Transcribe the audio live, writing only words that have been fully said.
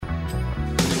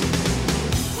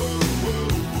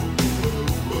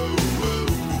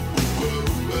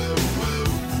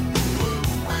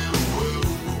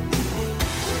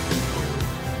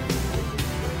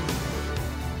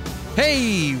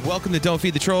Hey, welcome to Don't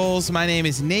Feed the Trolls. My name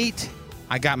is Nate.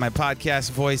 I got my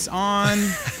podcast voice on.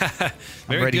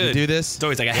 I'm ready to do this. It's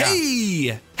always like,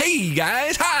 hey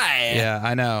guys, hi. Yeah,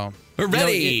 I know. We're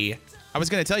ready. I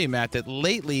was going to tell you, Matt, that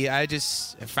lately I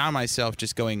just found myself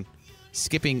just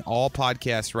skipping all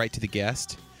podcasts right to the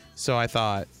guest. So I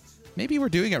thought, maybe we're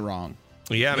doing it wrong.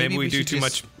 Yeah, maybe we do too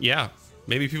much. Yeah,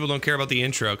 maybe people don't care about the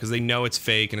intro because they know it's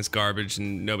fake and it's garbage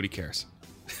and nobody cares.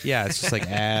 Yeah, it's just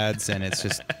like ads and it's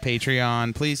just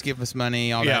Patreon. Please give us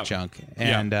money, all that junk.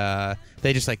 And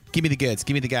they just like, give me the goods,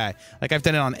 give me the guy. Like I've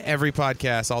done it on every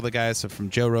podcast, all the guys from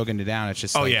Joe Rogan to down. It's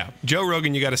just Joe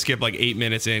Rogan, you got to skip like 8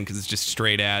 minutes in because it's just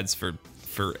straight ads for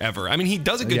forever. I mean, he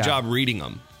does a good job reading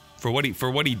them for what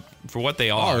they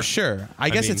are. Oh, sure. I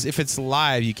guess if it's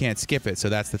live, you can't skip it. So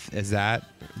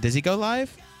does he go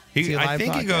live? I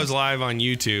think he goes live on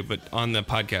YouTube, but on the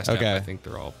podcast app, I think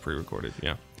they're all pre-recorded.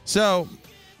 Yeah. So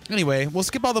anyway, we'll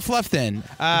skip all the fluff then.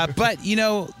 But,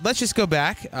 let's just go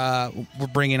back. We're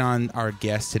bringing on our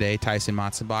guest today, Tyson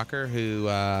Motsenbocker,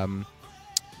 who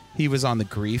he was on the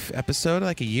Grief episode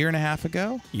like a year and a half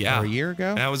ago. Yeah. Or a year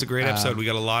ago. That was a great episode. We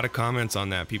got a lot of comments on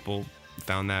that. People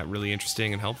found that really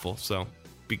interesting and helpful. So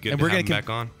be good to have him back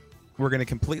on. We're going to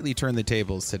completely turn the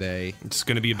tables today. It's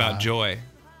going to be about joy.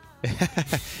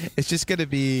 It's just going to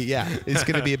be, it's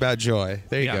going to be about joy.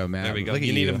 There you go, man. There we go.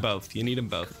 You need them both. You need them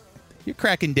both. You're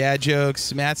cracking dad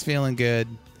jokes. Matt's feeling good.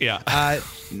 Yeah.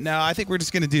 No, I think we're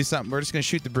just going to do something. We're just going to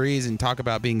shoot the breeze and talk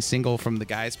about being single from the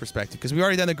guy's perspective because we've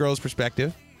already done the girl's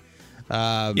perspective.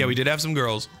 We did have some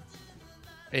girls.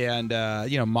 And,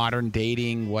 modern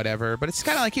dating, whatever. But it's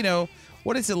kind of like,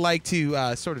 what is it like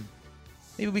to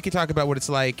maybe we could talk about what it's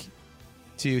like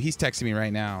to, he's texting me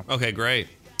right now. Okay, great.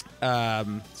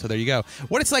 So there you go.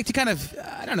 What it's like to kind of,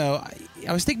 I don't know.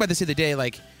 I was thinking about this the other day.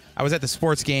 Like, I was at the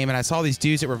sports game and I saw these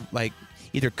dudes that were like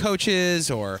either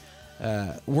coaches or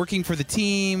working for the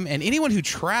team. And anyone who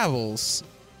travels,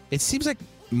 it seems like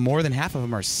more than half of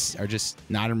them are just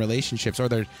not in relationships or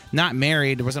they're not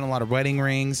married. There wasn't a lot of wedding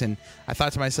rings. And I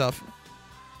thought to myself,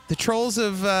 the trolls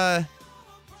of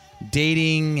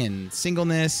dating and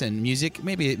singleness and music,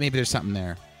 maybe there's something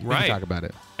there. We can talk about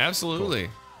it. Absolutely.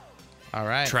 Cool. All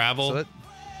right. Travel.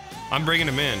 I'm bringing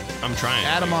him in. I'm trying.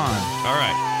 Add him on. All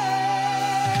right.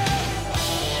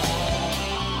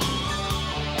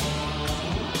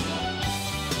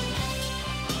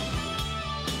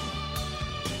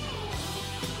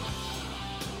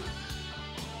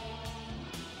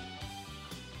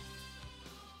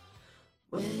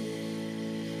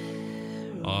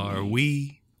 Are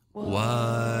we?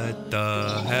 What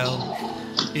the hell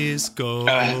is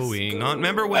going on?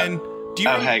 Remember when?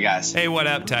 Hey guys. Hey, what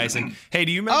up, Tyson? Hey,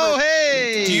 do you remember? Oh,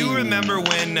 hey! Do you remember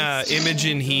when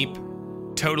Imogen Heap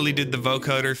totally did the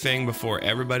vocoder thing before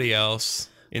everybody else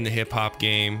in the hip hop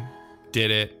game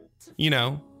did it? Do you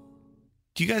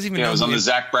guys even know? Yeah, it was on the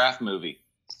Zach Braff movie.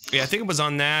 Yeah, I think it was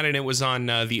on that, and it was on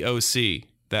the OC.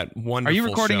 That wonderful. Are you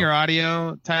recording show. your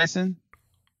audio, Tyson?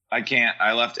 I can't.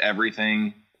 I left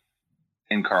everything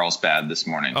in Carlsbad this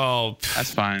morning. Oh,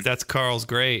 that's fine. That's Carl's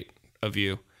great of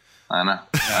you. I know.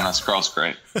 That's Carl's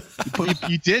great.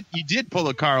 You did pull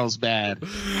a Carlsbad.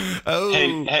 Oh.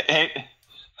 Hey,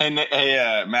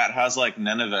 Matt, how's like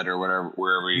Nunavut or whatever,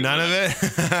 wherever you None of it?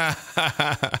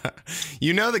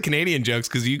 The Canadian jokes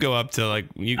because you go up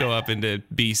into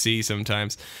BC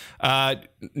sometimes.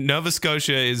 Nova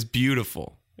Scotia is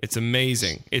beautiful. It's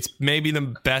amazing. It's maybe the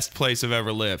best place I've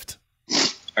ever lived.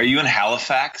 Are you in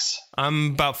Halifax?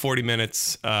 I'm about 40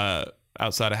 minutes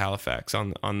outside of Halifax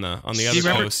on the other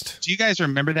coast. Do you guys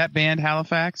remember that band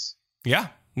Halifax? Yeah,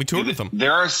 we toured with them.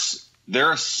 There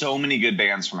are so many good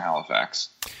bands from Halifax.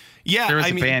 Yeah, there was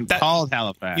a band called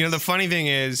Halifax. The funny thing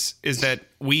is that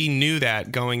we knew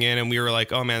that going in, and we were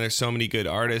like, "Oh man, there's so many good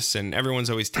artists," and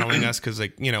everyone's always telling us because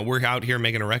we're out here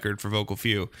making a record for Vocal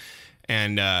Few,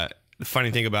 and the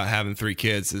funny thing about having 3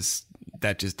 kids is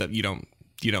that you don't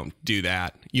do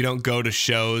that. You don't go to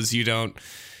shows. You don't.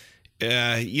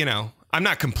 I'm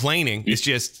not complaining. It's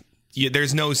just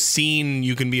there's no scene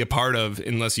you can be a part of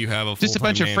unless you have a just a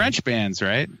bunch of French bands,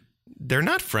 right? They're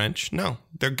not French. No,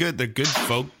 they're good. They're good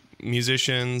folk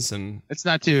musicians, and it's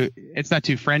not too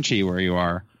Frenchy where you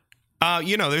are.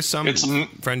 There's some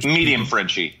French. Medium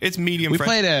Frenchy. It's medium. We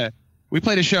played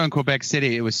a show in Quebec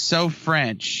City. It was so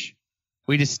French,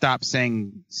 we just stopped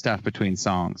saying stuff between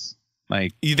songs.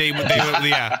 Like they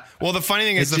yeah. Well, the funny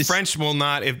thing is the French will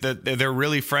not if they're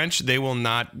really French, they will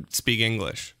not speak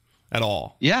English at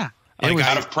all. Yeah. Like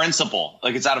out of principle.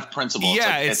 Like it's out of principle.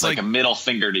 Yeah, it's like a middle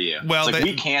finger to you. Well, it's like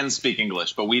we can speak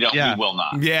English, but we don't. Yeah. We will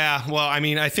not. Yeah. Well, I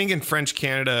mean, I think in French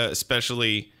Canada,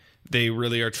 especially, they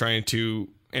really are trying to,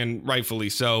 and rightfully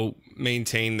so,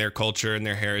 maintain their culture and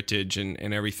their heritage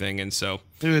and everything. And so,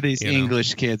 Who are these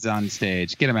English kids on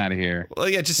stage? Get them out of here. Well,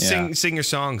 yeah, just sing your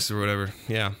songs or whatever.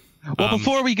 Yeah. Well,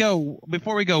 before we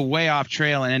go way off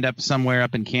trail and end up somewhere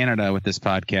up in Canada with this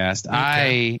podcast,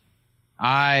 okay.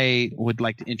 I would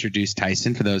like to introduce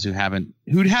Tyson for those who haven't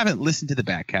listened to the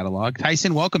back catalog.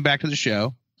 Tyson, welcome back to the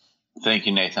show. Thank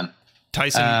you, Nathan.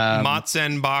 Tyson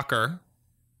Motsenbacher.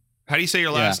 How do you say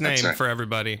your last name for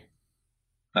everybody?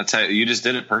 That's how you just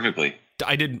did it perfectly.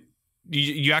 I did.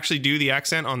 You actually do the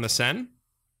accent on the sen?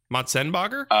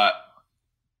 Motsenbacher?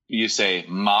 You say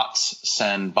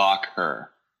Motsenbacher.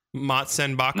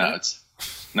 Motsenbacher?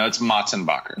 No, it's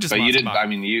Motsenbacher. But you did. I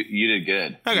mean, you did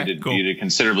good. Okay, cool. You did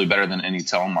considerably better than any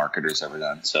telemarketer's ever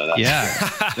done. So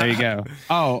that's there you go.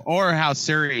 Oh, or how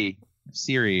Siri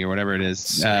or whatever it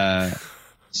is.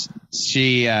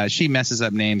 She messes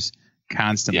up names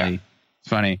constantly. Yeah.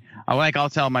 Funny. I'll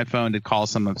tell my phone to call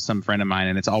some friend of mine,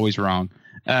 and it's always wrong.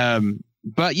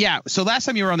 But yeah. So last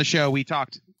time you were on the show, we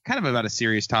talked kind of about a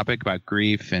serious topic about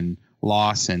grief and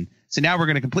loss, and so now we're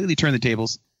going to completely turn the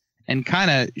tables and kind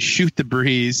of shoot the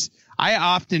breeze. I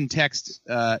often text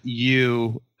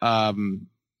you. I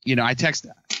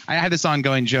have this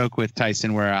ongoing joke with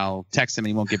Tyson where I'll text him and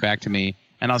he won't get back to me,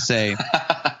 and I'll say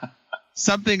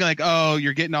something like, "Oh,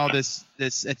 you're getting all this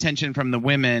attention from the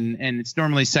women," and it's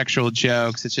normally sexual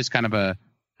jokes. It's just kind of a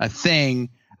thing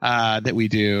that we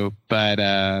do.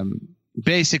 But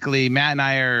basically, Matt and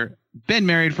I are been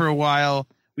married for a while.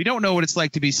 We don't know what it's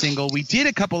like to be single. We did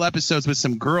a couple episodes with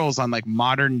some girls on like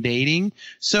modern dating.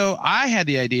 So I had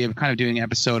the idea of kind of doing an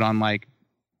episode on like,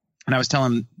 and I was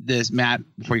telling this Matt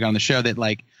before you got on the show that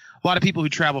like a lot of people who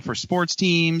travel for sports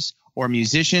teams or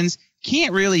musicians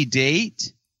can't really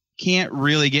date, can't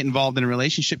really get involved in a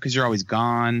relationship because you're always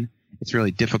gone. It's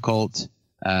really difficult.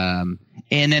 And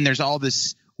then there's all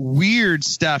this weird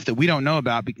stuff that we don't know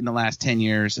about in the last 10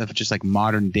 years of just like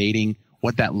modern dating,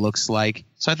 what that looks like.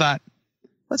 So I thought,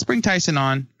 let's bring Tyson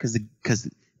on because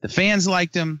the fans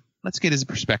liked him. Let's get his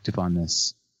perspective on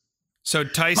this. So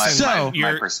Tyson,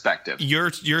 my perspective.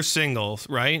 You're single,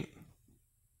 right?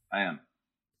 I am.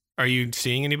 Are you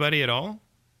seeing anybody at all?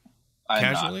 I'm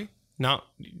casually? not.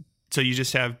 No. So you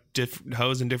just have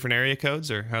hoes in different area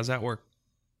codes, or how's that work?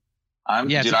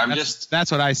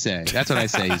 That's what I say. That's what I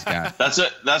say. He's got. That's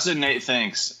what Nate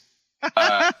thinks.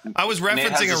 I was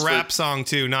referencing a rap song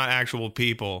too, not actual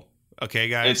people. Okay,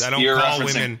 guys, I don't call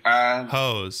women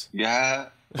hoes. Yeah.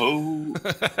 Oh.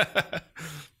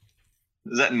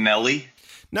 Is that Nelly?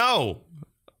 No.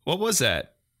 What was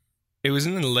that? It was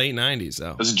in the late 90s,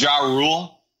 though. Was it Ja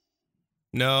Rule?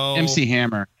 No. MC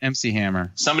Hammer.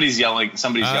 Somebody's yelling.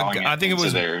 I think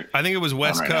it was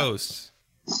West Coast.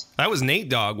 That was Nate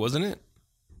Dogg, wasn't it?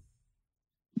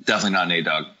 Definitely not Nate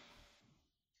Dogg.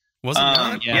 Wasn't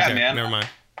it? Yeah, okay, man. Never mind.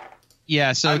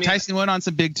 Yeah, so Tyson went on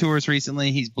some big tours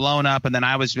recently. He's blown up, and then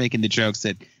I was making the jokes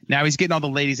that now he's getting all the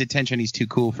ladies' attention. He's too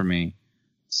cool for me.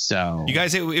 So you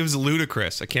guys, it was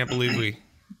ludicrous. I can't believe we.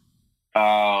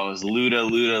 Oh, it was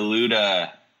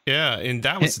Luda. Yeah, and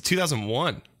that was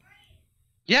 2001.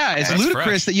 Yeah, it's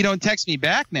ludicrous that you don't text me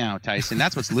back now, Tyson.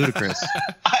 That's what's ludicrous.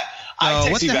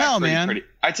 What the hell, man?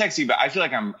 I text you back. I feel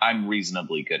like I'm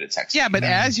reasonably good at texting. Yeah, but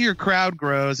as your crowd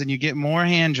grows and you get more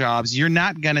hand jobs, you're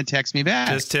not gonna text me back.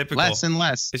 Just typical. Less and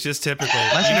less. It's just typical.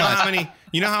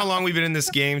 You know how long we've been in this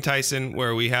game, Tyson,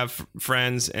 where we have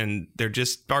friends and they're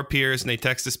just our peers and they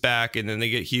text us back and then they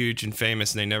get huge and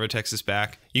famous and they never text us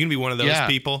back. You're gonna be one of those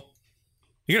people.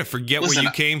 You're gonna forget where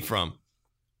you came from.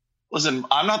 Listen,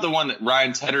 I'm not the one that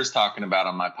Ryan Tedder's talking about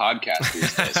on my podcast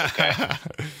these days, okay?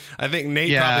 I think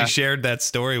Nate probably shared that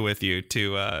story with you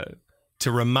to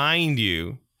remind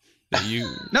you that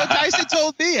you... No, Tyson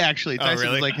told me, actually.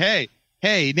 Tyson was like, hey,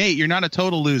 Nate, you're not a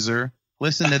total loser.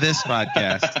 Listen to this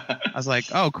podcast. I was like,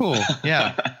 oh, cool.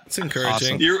 Yeah. It's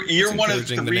encouraging. Awesome. You're one of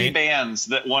 3 bands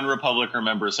that One Republic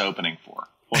remembers opening for.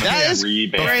 That is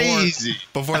crazy.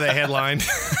 Before they headlined.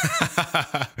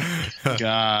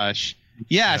 Gosh.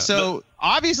 Yeah, so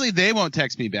obviously they won't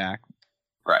text me back.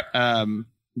 Right.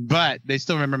 But they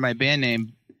still remember my band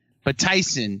name. But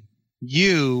Tyson,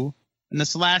 you, in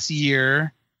this last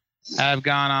year, have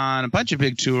gone on a bunch of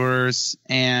big tours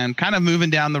and kind of moving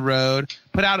down the road,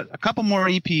 put out a couple more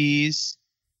EPs,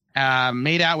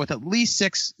 made out with at least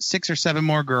six or seven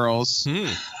more girls.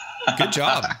 Good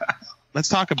job. Let's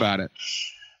talk about it.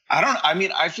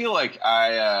 I feel like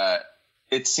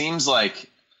it seems like,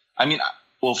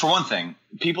 well, for one thing,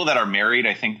 people that are married,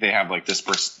 I think they have like this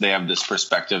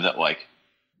perspective that like,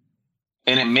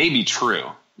 and it may be true.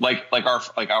 Like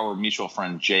our mutual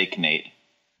friend Jake Nate,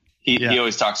 he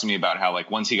always talks to me about how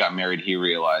like once he got married, he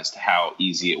realized how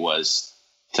easy it was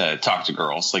to talk to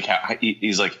girls. Like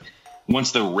he's like,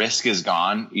 once the risk is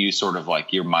gone, you sort of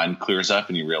like your mind clears up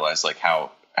and you realize like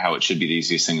how it should be the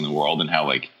easiest thing in the world and how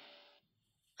like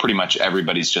pretty much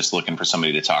everybody's just looking for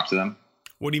somebody to talk to them.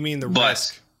 What do you mean the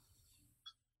risk?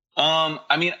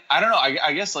 I mean, I don't know.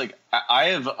 I guess like I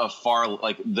have a far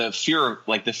like the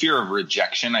fear of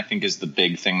rejection, I think is the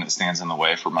big thing that stands in the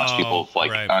way for most people.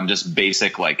 Like on just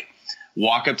basic, like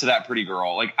walk up to that pretty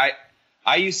girl. Like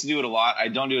I used to do it a lot. I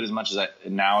don't do it as much as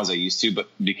now as I used to, but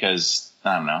because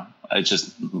I don't know, it's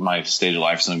just my stage of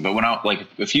life or something. But when I like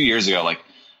a few years ago, like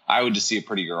I would just see a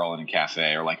pretty girl in a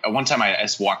cafe, or like one time I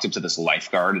just walked up to this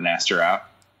lifeguard and asked her out.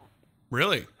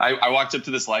 Really? I walked up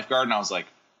to this lifeguard and I was like,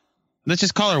 let's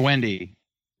just call her Wendy.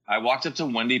 I walked up to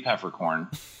Wendy Peppercorn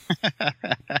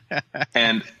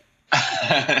and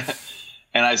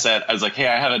and I was like, hey,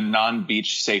 I have a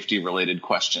non-beach safety related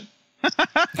question. That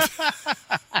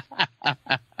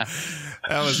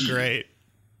was great.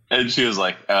 And she was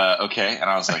like, okay. And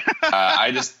I was like,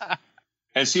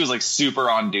 and she was like super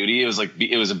on duty. It was like,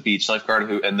 it was a beach lifeguard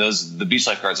the beach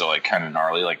lifeguards are like kind of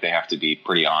gnarly. Like they have to be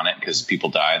pretty on it because people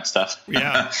die and stuff.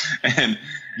 Yeah.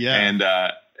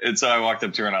 And so I walked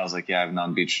up to her and I was like, yeah, I have a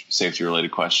non-beach safety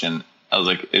related question. I was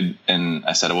like, and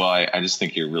I said, well, I just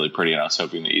think you're really pretty and I was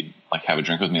hoping that you'd like have a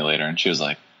drink with me later. And she was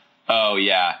like, oh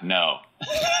yeah, no.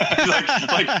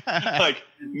 like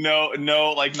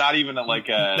no, like not even like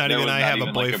not even I have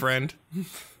a boyfriend.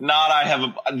 I have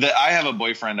a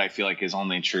boyfriend. I feel like is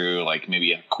only true like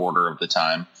maybe a quarter of the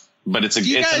time, but it's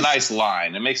a nice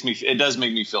line. It does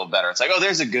make me feel better. It's like, oh,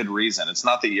 there's a good reason. It's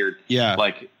not that you're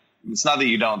like. It's not that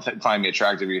you don't find me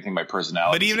attractive or you think my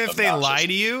personality. But even if they lie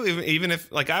to you, even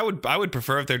if like I would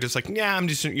prefer if they're just like, yeah,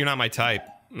 you're not my type.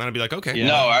 And I'd be like, okay,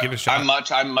 no, give it a shot.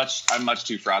 I'm much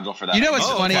too fragile for that. You know what's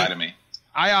funny? To me.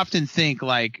 I often think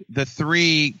like the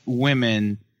three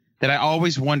women that I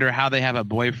always wonder how they have a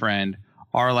boyfriend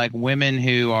are like women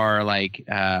who are like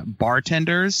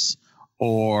bartenders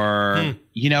or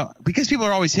you know, because people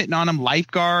are always hitting on them,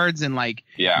 lifeguards and like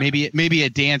maybe a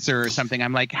dancer or something.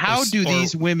 I'm like, how do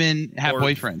these women have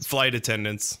boyfriends? Flight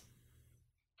attendants.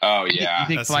 Oh yeah, you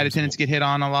think flight attendants get hit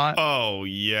on a lot? Oh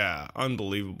yeah,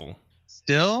 unbelievable.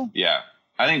 Still? Yeah,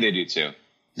 I think they do too.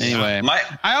 Anyway,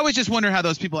 I always just wonder how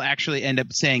those people actually end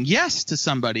up saying yes to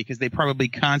somebody because they probably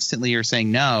constantly are saying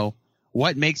no.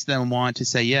 What makes them want to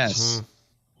say yes? Mm-hmm.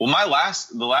 Well, the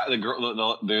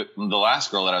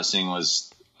last girl that I was seeing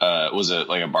was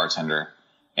a bartender,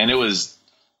 and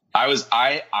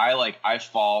I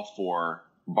fall for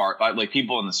like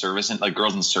people in the service and like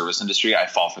girls in the service industry. I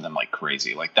fall for them like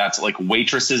crazy. Like that's like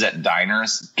waitresses at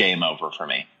diners. Game over for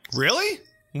me. Really?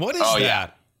 What is that? Yeah.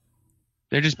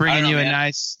 They're just bringing you a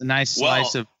nice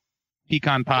slice of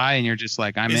pecan pie, and you're just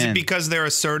like, I'm in. Is it because they're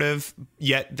assertive,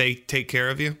 yet they take care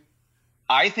of you?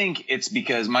 I think it's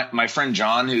because my friend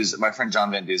John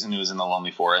Van Dusen, who's in the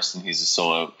Lonely Forest, and he's a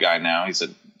solo guy now. He's a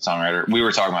songwriter. We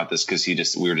were talking about this because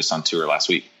we were just on tour last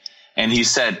week, and he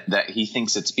said that he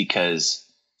thinks it's because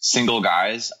single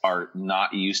guys are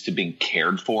not used to being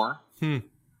cared for,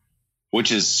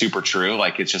 which is super true.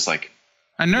 Like it's just like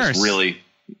a nurse, really.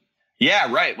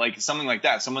 Yeah, right. Like something like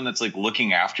that. Someone that's like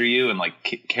looking after you and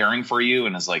like caring for you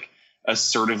and is like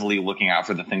assertively looking out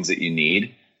for the things that you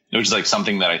need, which is like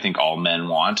something that I think all men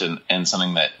want and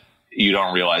something that you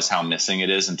don't realize how missing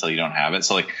it is until you don't have it.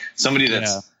 So like somebody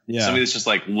that's just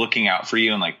like looking out for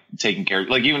you and like taking care of,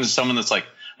 like even someone that's like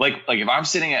if I'm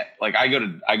sitting at like I go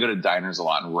to diners a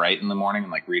lot and write in the morning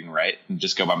and like read and write and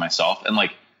just go by myself, and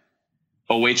like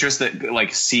a waitress that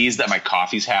like sees that my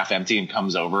coffee's half empty and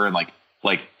comes over and like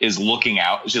is looking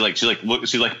out. She's like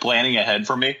planning ahead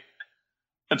for me.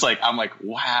 It's like, I'm like,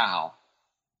 wow.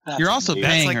 You're also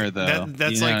paying her though.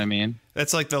 That's you know like, what I mean?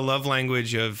 That's like the love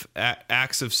language of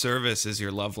acts of service is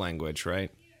your love language,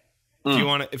 right?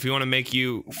 If you want to make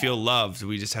you feel loved,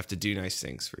 we just have to do nice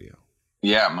things for you.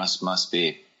 Yeah, must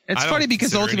be. It's funny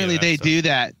because ultimately they do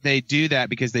that. They do that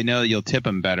because they know that you'll tip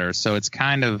them better. So it's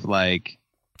kind of like,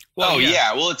 well,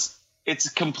 well, it's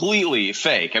completely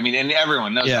fake. I mean, and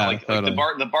everyone knows that. Like, totally.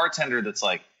 Like the bartender that's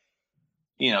like,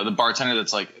 you know, the bartender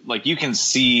that's like you can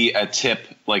see a tip,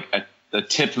 like a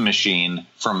tip machine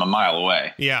from a mile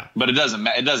away. Yeah. But it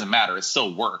doesn't matter. It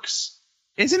still works.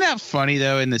 Isn't that funny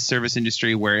though in the service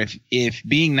industry where if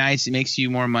being nice makes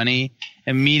you more money,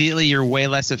 immediately you're way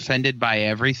less offended by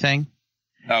everything?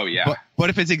 Oh yeah. But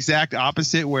if it's exact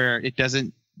opposite where it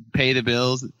doesn't pay the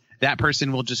bills, that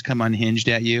person will just come unhinged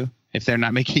at you if they're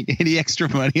not making any extra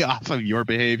money off of your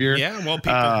behavior. Yeah,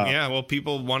 well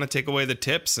people want to take away the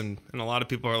tips and a lot of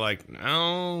people are like,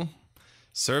 no,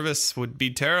 service would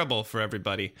be terrible for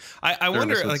everybody. I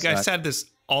wonder, like I said, this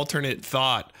alternate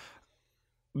thought.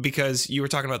 because you were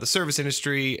talking about the service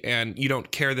industry and you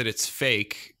don't care that it's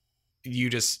fake. You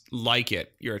just like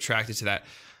it. You're attracted to that.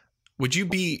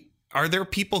 Are there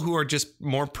people who are just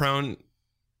more prone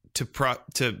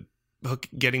to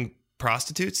getting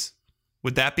prostitutes?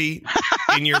 Would that be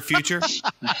in your future?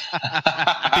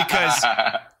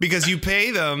 because you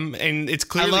pay them and it's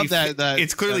clearly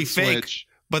it's clearly fake, switch.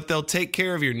 But they'll take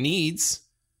care of your needs.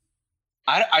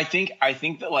 I think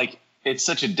that like it's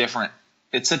such a different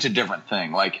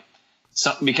thing. Like,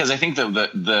 because I think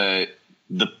the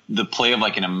play of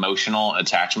like an emotional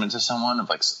attachment to someone of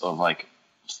like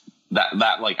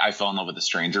that like I fell in love with a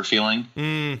stranger feeling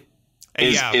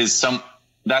is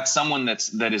someone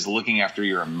that is looking after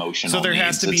your emotional So there needs.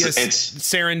 has to be a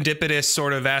serendipitous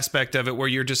sort of aspect of it where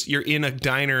you're in a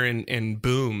diner and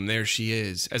boom, there she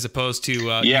is, as opposed to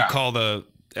you call the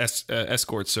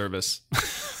escort service.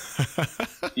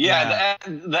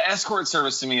 The escort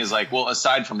service to me is like, well,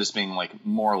 aside from just being like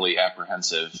morally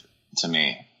apprehensive to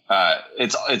me,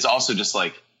 it's also just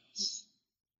like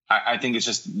I think it's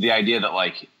just the idea that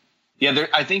like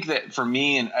I think that for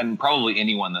me and probably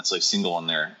anyone that's like single in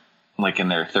their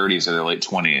 30s or their late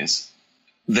 20s,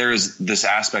 there's this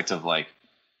aspect of like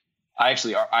I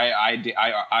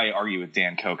argue with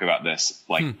Dan Koch about this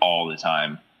like all the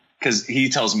time, because he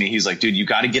tells me, he's like, dude, you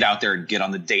got to get out there and get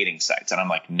on the dating sites, and I'm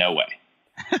like, no way.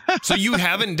 So you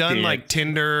haven't done like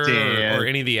Tinder or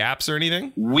any of the apps or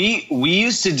anything? We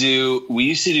used to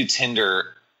do Tinder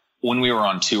when we were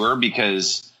on tour,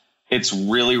 because it's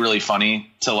really, really funny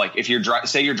to like, if you're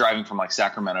driving from like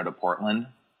Sacramento to Portland,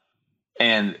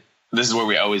 and this is where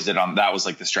we always did on, that was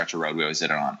like the stretch of road we always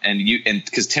did it on. And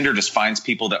because Tinder just finds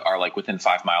people that are like within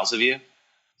 5 miles of you.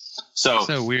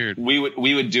 So weird. We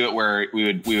would do it where we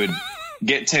would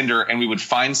get Tinder and we would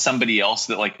find somebody else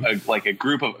that like a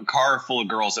car full of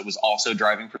girls that was also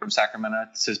driving from Sacramento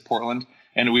to Portland,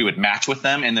 and we would match with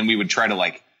them, and then we would try to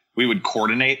like, we would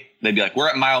coordinate. They'd be like, we're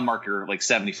at mile marker like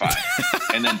 75,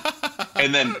 and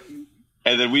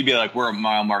then we'd be like, we're at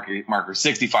mile marker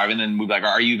 65, and then we'd be like,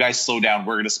 are you guys slow down?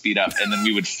 We're gonna speed up, and then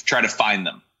we would try to find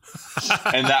them,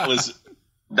 and that was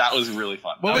really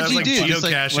fun. What would you do?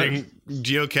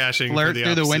 Geocaching. Flirt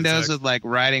through the windows with like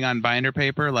writing on binder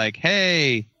paper, like,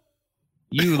 "Hey,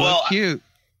 you look cute."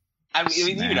 I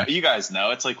mean, you guys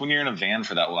know, it's like when you're in a van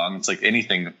for that long, it's like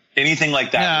anything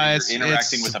like that. You're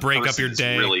interacting with a break person up your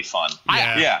day. Is really fun.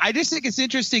 I just think it's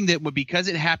interesting that because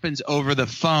it happens over the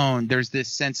phone, there's this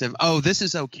sense of, oh, this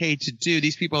is okay to do.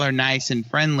 These people are nice and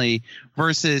friendly.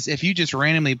 Versus if you just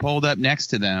randomly pulled up next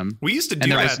to them. We used to do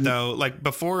that though, like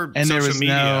before social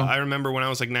media. I remember when I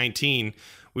was like 19,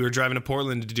 we were driving to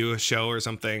Portland to do a show or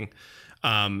something,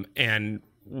 and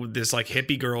this like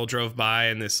hippie girl drove by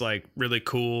in this like really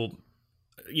cool,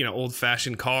 old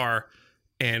fashioned car,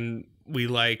 and we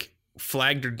like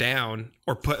flagged her down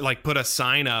or put a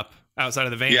sign up outside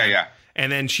of the van. Yeah. And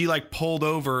then she like pulled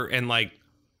over and like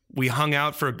we hung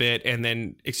out for a bit and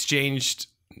then exchanged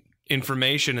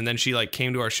information, and then she like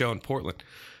came to our show in Portland.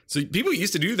 So people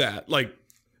used to do that. Like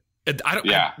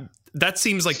that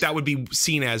seems like that would be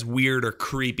seen as weird or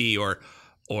creepy or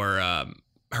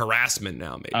harassment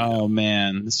now, maybe. Oh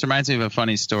man, this reminds me of a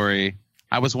funny story.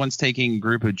 I was once taking a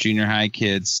group of junior high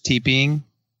kids TPing,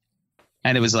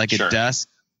 and it was like at dusk,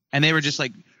 and they were just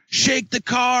like, shake the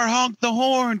car, honk the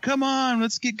horn, come on,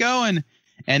 let's get going.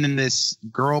 And then this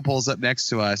girl pulls up next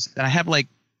to us, and I have like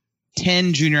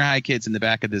 10 junior high kids in the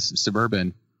back of this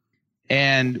Suburban,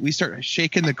 and we start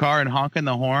shaking the car and honking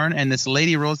the horn, and this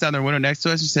lady rolls down the window next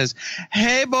to us and says,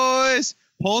 hey boys,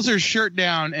 pulls her shirt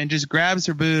down and just grabs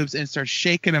her boobs and starts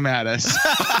shaking them at us.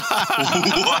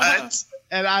 What?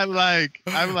 And I'm like,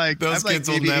 those kids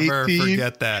will never 18.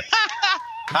 Forget that.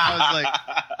 I was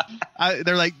like,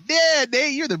 they're like, yeah,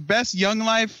 Nate, you're the best Young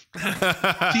Life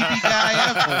TV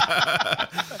guy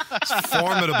ever. It's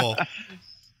formidable.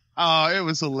 Oh, it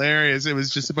was hilarious. It was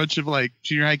just a bunch of like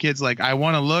junior high kids. Like, I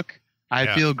want to look.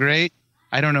 I feel great.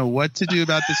 I don't know what to do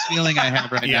about this feeling I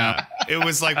have right now. It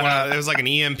was like it was like an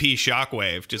EMP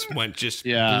shockwave.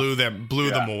 Blew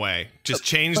them away. Just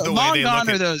changed the way they look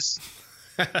at those.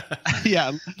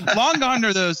 Long gone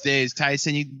are those days,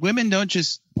 Tyson. Women don't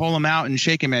just pull them out and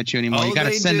shake them at you anymore. You got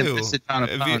to send them to sit down.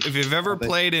 If you've ever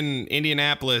played in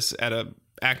Indianapolis at a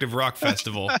active rock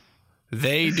festival,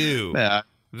 they do. Yeah.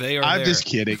 I'm just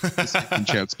kidding. Just making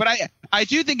jokes. But I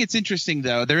do think it's interesting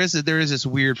though. There is this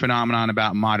weird phenomenon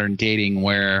about modern dating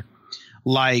where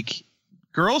like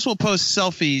girls will post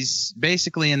selfies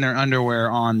basically in their underwear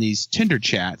on these Tinder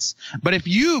chats. But if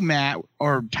you, Matt,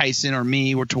 or Tyson or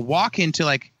me were to walk into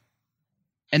like,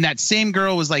 and that same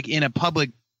girl was like in a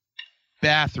public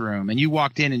bathroom and you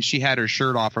walked in and she had her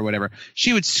shirt off or whatever,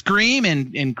 she would scream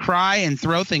and cry and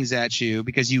throw things at you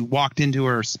because you walked into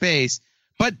her space.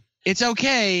 But it's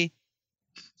okay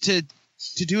to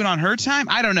do it on her time.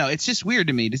 I don't know. It's just weird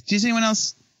to me. Does anyone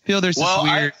else feel there's this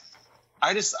weird?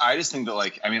 I just think that,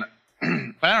 like, I mean,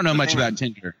 but I don't know much about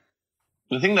Tinder.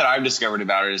 The thing that I've discovered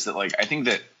about it is that, like, I think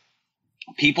that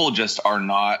people just are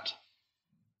not.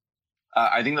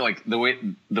 I think that, like, the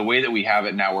way that we have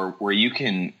it now, where you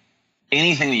can,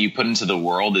 anything that you put into the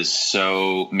world is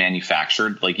so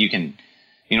manufactured. Like, you can,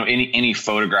 any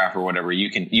photograph or whatever,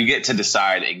 you get to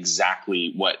decide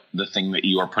exactly what the thing that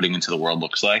you are putting into the world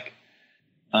looks like.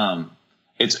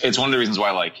 It's one of the reasons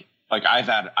why, like I've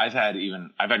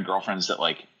had girlfriends that,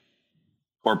 like,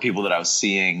 or people that I was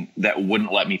seeing that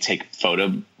wouldn't let me take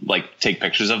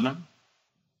pictures of them.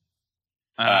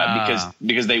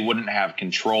 Because they wouldn't have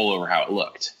control over how it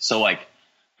looked. So, like,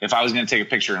 if I was going to take a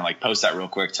picture and, like, post that real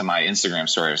quick to my Instagram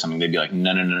story or something, they'd be like,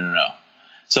 no.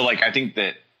 So, like, I think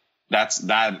that's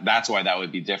why that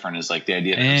would be different, is, like, the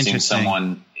idea of seeing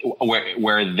someone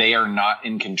where they are not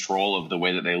in control of the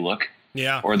way that they look,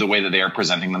 or the way that they are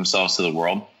presenting themselves to the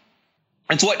world.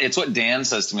 It's what Dan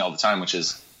says to me all the time, which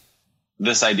is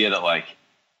this idea that, like,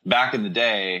 back in the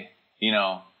day,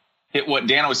 what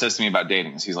Dan always says to me about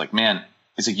dating is, he's like, man,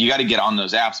 it's like, you got to get on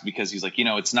those apps, because he's like,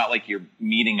 it's not like you're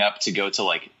meeting up to go to,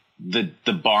 like, the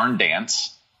barn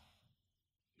dance.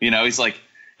 He's like,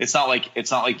 it's not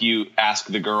like you ask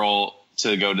the girl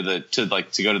to go to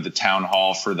the town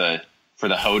hall for the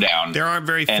hoedown. There aren't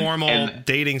very formal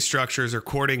dating structures or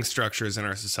courting structures in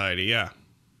our society. Yeah.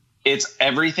 It's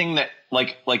everything that,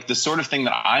 like the sort of thing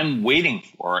that I'm waiting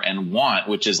for and want,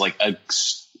 which is like a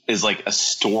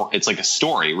story. It's like a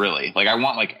story, really. Like, I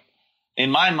want, like, in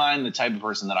my mind, the type of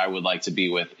person that I would like to be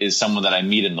with is someone that I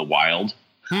meet in the wild.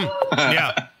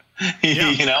 Yeah.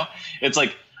 It's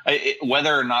like,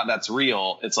 whether or not that's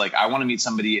real, it's like, I want to meet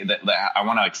somebody that I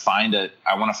want to, like,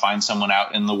 I want to find someone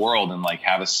out in the world and, like,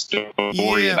 have a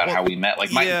story about how we met.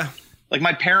 Like,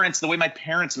 my parents, the way my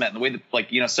parents met, and the way that, like,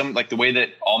 the way that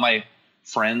all my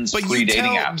friends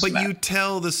pre-dating apps met. You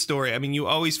tell the story. I mean, you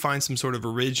always find some sort of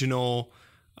original,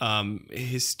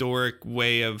 historic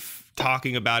way of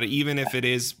talking about it, even if it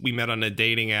is we met on a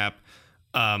dating app.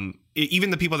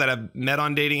 Even the people that have met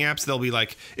on dating apps, they'll be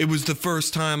like, it was the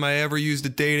first time I ever used a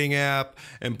dating app,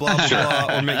 and blah, blah,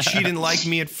 blah. Or she didn't like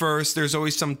me at first. There's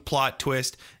always some plot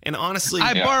twist. And honestly,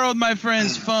 I borrowed my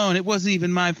friend's phone. It wasn't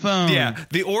even my phone. Yeah.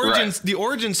 The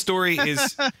origin story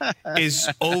is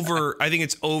over. I think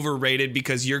it's overrated,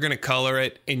 because you're going to color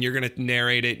it and you're going to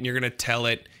narrate it and you're going to tell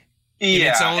it in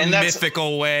its own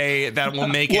mythical way that will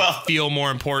make it feel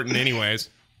more important anyways.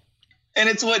 And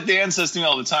it's what Dan says to me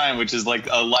all the time, which is, like,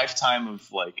 a lifetime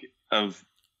of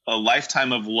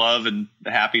love and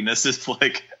happiness is,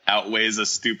 like, outweighs a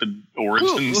stupid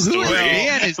origin story.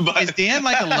 Is Dan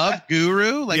like a love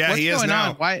guru? Like, what's going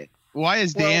on? Why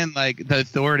is Dan like the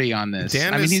authority on this?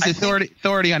 He's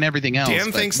authority on everything else.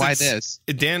 Dan thinks why this?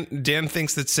 Dan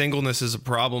thinks that singleness is a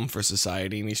problem for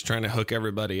society, and he's trying to hook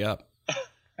everybody up.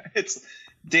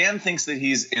 Dan thinks that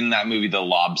he's in that movie The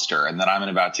Lobster, and that I'm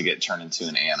about to get turned into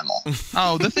an animal.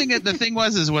 Oh, the thing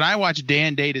was when I watched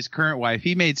Dan date his current wife,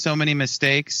 he made so many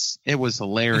mistakes. It was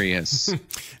hilarious.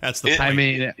 That's the point. I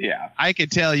mean, I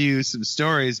could tell you some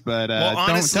stories, but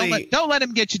honestly, don't let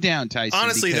him get you down, Tyson.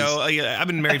 Honestly, though, I've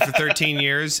been married for 13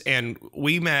 years, and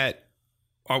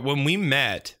when we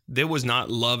met, there was not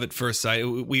love at first sight.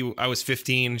 I was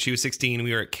 15, she was 16,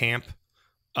 we were at camp.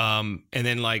 And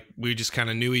then, like, we just kind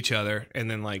of knew each other,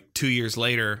 and then, like, 2 years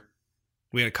later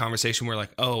we had a conversation where,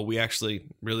 like, oh, we actually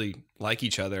really like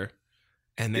each other.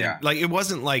 And then like, it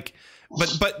wasn't like,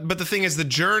 but the thing is, the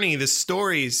journey, the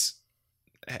stories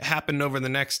happened over the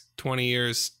next 20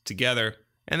 years together,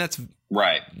 and that's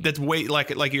way,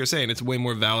 like you were saying, it's way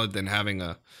more valid than having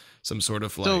some sort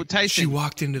of, like, so Tyson, she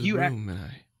walked into the room and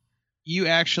you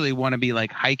actually want to be,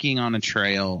 like, hiking on a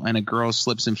trail and a girl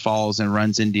slips and falls and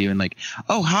runs into you and, like,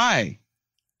 oh, hi,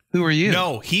 who are you?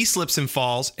 No, he slips and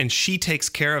falls and she takes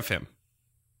care of him.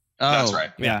 Oh, that's right.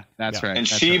 Yeah, that's right. And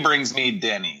she brings me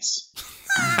Denny's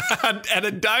at a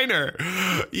diner.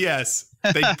 Yes.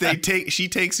 She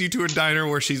takes you to a diner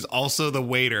where she's also the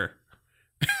waiter.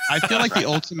 I feel like the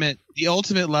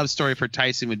ultimate love story for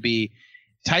Tyson would be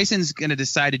Tyson's going to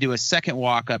decide to do a second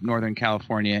walk up Northern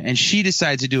California, and she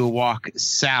decides to do a walk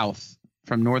south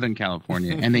from Northern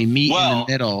California, and they meet in the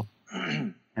middle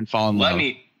and fall in love.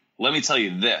 Let me tell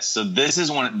you this. So this is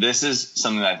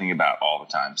something that I think about all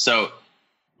the time. So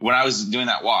when I was doing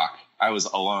that walk, I was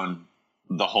alone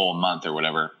the whole month or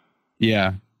whatever.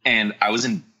 Yeah. And I was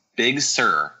in Big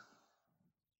Sur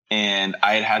and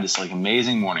I had this like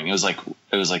amazing morning. It was like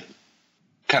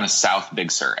kind of South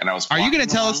Big Sur, and I was. Are you going to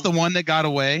tell us along. the one that got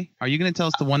away? Are you going to tell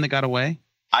us the one that got away?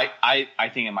 I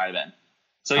think it might have been.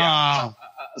 So yeah, Oh.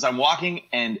 as I'm walking,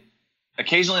 and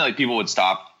occasionally like people would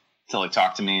stop to like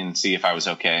talk to me and see if I was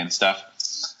okay and stuff.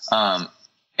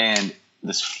 And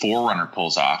this 4Runner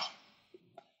pulls off,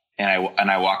 and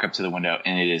I walk up to the window,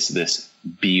 and it is this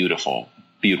beautiful,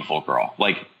 beautiful girl,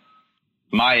 like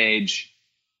my age,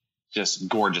 just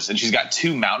gorgeous, and she's got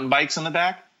 2 mountain bikes in the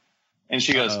back. And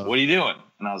she goes, "What are you doing?"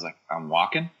 And I was like, "I'm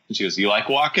walking." And she goes, "You like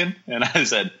walking?" And I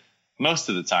said, "Most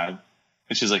of the time."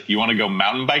 And she's like, "You want to go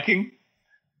mountain biking?"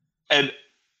 And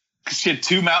she had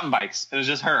 2 mountain bikes. It was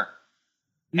just her.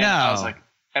 No.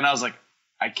 And I was like,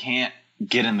 "I can't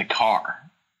get in the car."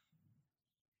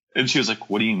 And she was like,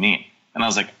 "What do you mean?" And I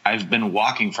was like, "I've been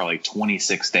walking for like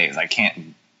 26 days. I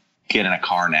can't get in a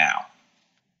car now."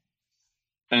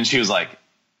 And she's like,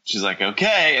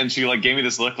 "Okay." And she like gave me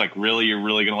this look like, "Really, you're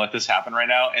really going to let this happen right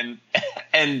now?"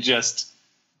 And just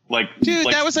like, Dude,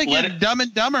 that was like let your Dumb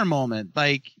and Dumber moment.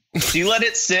 Like, she let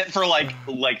it sit for like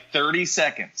 30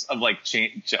 seconds of like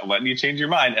letting you change your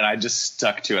mind. And I just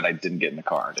stuck to it. I didn't get in the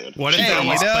car, dude. What if Hey, that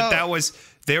was? you know-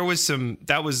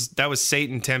 But that was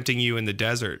Satan tempting you in the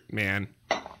desert, man.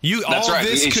 That's right.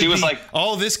 She was like,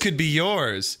 all this could be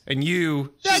yours, and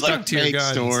you that's stuck a to your fake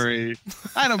guns. story.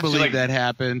 I don't believe like- that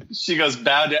happened. she goes,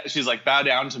 "Bow down." She's like, "Bow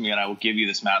down to me and I will give you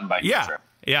this mountain bike Yeah, trip."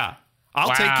 yeah. I'll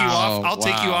take you off. I'll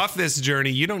take you Wow. off this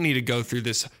journey. You don't need to go through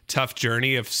this tough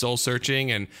journey of soul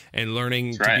searching and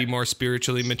learning That's right. to be more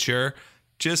spiritually mature.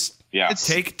 Just Yeah.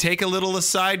 take a little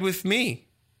aside with me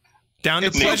down to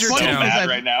It's so Pleasure funny so because Town. mad I've-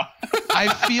 right now.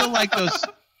 I feel like those.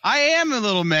 I am a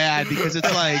little mad because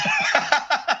it's like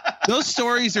those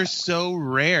stories are so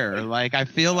rare. Like I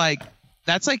feel like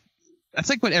that's like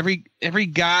what every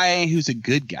guy who's a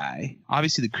good guy.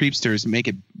 Obviously, the creepsters make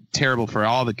it terrible for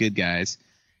all the good guys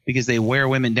because they wear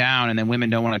women down, and then women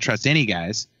don't want to trust any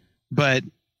guys. But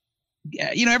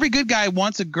you know, every good guy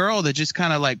wants a girl that just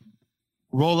kind of like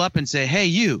roll up and say, "Hey,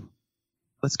 you,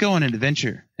 let's go on an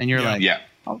adventure," and you're like, Yeah.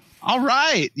 all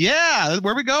right, yeah,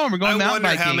 where we going? We're going I mountain wonder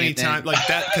biking. how many and then- times like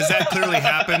that, because that clearly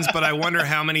happens. But I wonder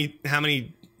how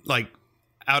many like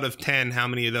out of 10, how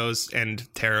many of those end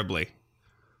terribly.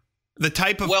 The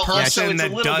type of person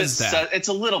that does that. It's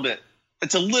a little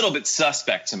bit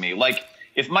suspect to me. Like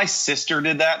if my sister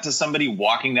did that to somebody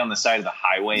walking down the side of the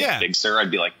highway Yeah. in Big Sur, I'd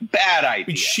be like, bad I mean,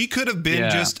 idea. she could have been Yeah.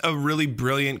 just a really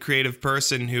brilliant, creative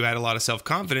person who had a lot of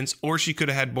self-confidence, or she could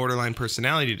have had borderline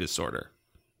personality disorder.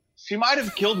 She might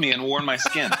have killed me and worn my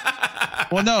skin.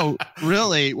 Well, no,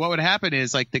 really, what would happen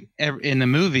is like in the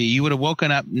movie, you would have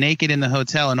woken up naked in the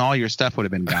hotel and all your stuff would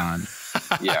have been gone.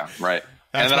 Yeah, right.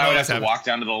 That's And then what I would always have to happens. walk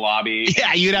down to the lobby.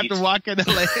 Yeah, you'd have to eat. walk into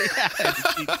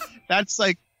that's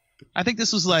like, I think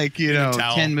this was like, you know,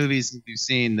 towel. 10 movies you've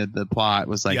seen that the plot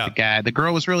was like Yeah. the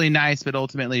girl was really nice, but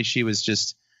ultimately she was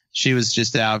just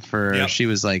out for, Yep. she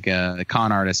was like a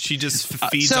con artist. She just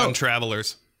feeds so- on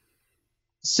travelers.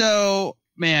 So,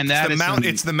 man,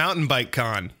 It's the mountain bike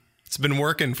con. It's been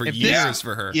working for If this- years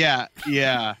for her. yeah,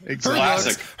 exactly.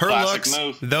 Her Classic looks,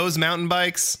 move. those mountain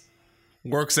bikes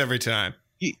works every time.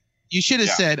 You should have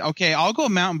Yeah. said, okay, I'll go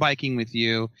mountain biking with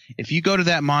you. If you go to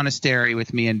that monastery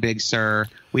with me and Big Sur,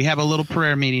 we have a little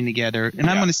prayer meeting together, and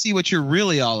I'm Yeah. going to see what you're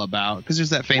really all about. Because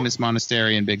there's that famous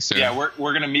monastery in Big Sur. Yeah,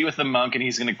 we're gonna meet with the monk, and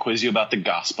he's gonna quiz you about the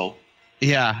gospel.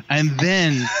 Yeah, and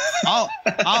then I'll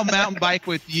mountain bike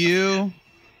with you.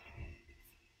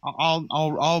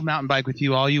 I'll mountain bike with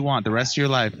you all you want the rest of your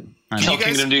life. I know. Tell guys-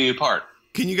 Kingdom do you part.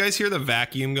 Can you guys hear the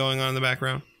vacuum going on in the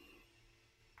background?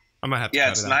 I might have to Yeah,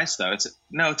 cut it's it out. nice though.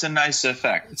 It's a nice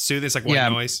effect. It's soothing. It's like white Yeah.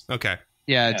 noise. Okay.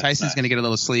 Yeah, Yeah, Tyson's nice. going to get a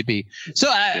little sleepy. So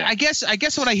I guess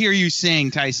what I hear you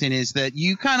saying, Tyson, is that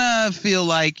you kind of feel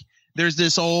like there's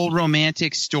this old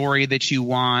romantic story that you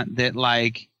want that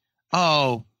like,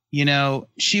 oh, you know,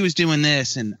 she was doing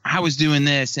this and I was doing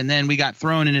this, and then we got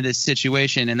thrown into this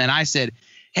situation, and then I said,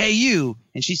 "Hey, you,"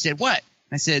 and she said, "What?"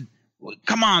 I said, well,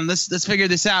 "Come on, let's figure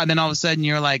this out." And then all of a sudden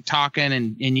you're like talking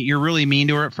and you're really mean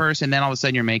to her at first, and then all of a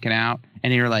sudden you're making out,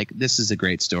 and you're like, "This is a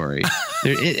great story."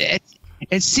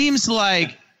 It seems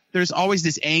like there's always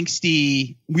this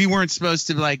angsty, we weren't supposed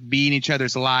to like be in each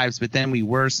other's lives, but then we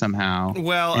were somehow.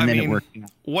 Well, and I then mean, it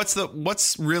worked.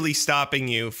 what's really stopping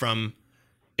you from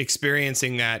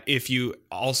experiencing that if you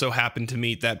also happen to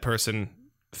meet that person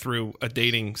through a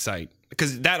dating site?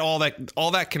 Because all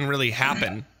that can really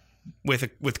happen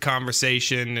with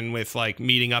conversation and with like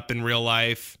meeting up in real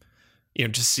life. You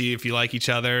know, just see if you like each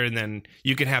other, and then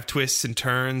you can have twists and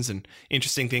turns and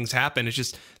interesting things happen. It's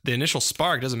just the initial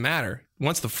spark doesn't matter.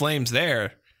 Once the flame's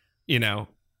there, you know,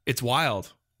 it's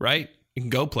wild, right? You can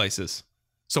go places.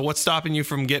 So what's stopping you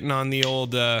from getting on the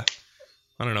old, I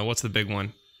don't know, what's the big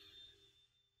one?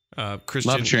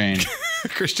 Christian Love Train.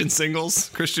 Christian Singles,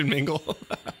 Christian Mingle.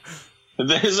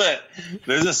 There's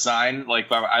a sign,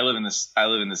 like, I live in this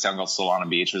town called Solana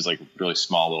Beach, which is like a really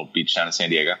small little beach town in San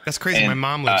Diego. That's crazy. And, my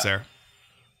mom lives there. Are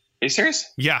you serious?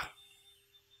 Yeah.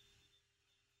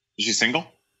 Is she single?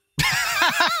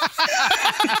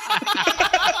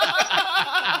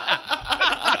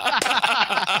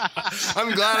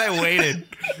 I'm glad I waited.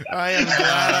 I am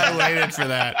glad I waited for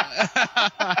that.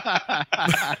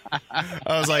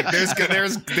 I was like, there's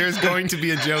going to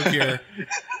be a joke here,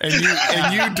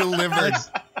 and you delivered.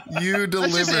 You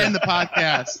delivered. Let's just end the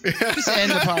podcast. Just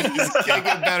end the podcast. Can't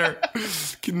get better.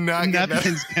 Cannot get better.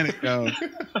 Nothing's gonna go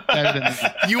better than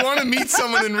that. You want to meet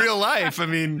someone in real life? I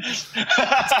mean,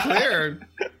 it's clear.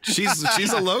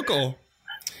 She's a local.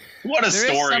 What a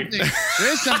story.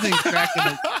 There is something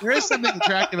attractive. There is something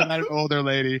attractive about an older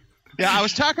lady. Yeah, I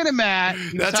was talking to Matt.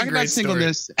 He was talking about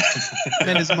singleness.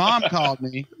 Then his mom called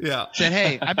me. Yeah. Said,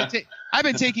 "Hey, I've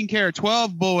been taking care of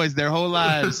 12 boys their whole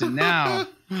lives, and now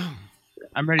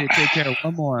I'm ready to take care of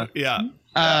one more." Yeah.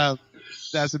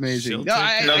 That's amazing.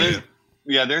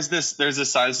 There's this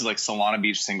sign. This is like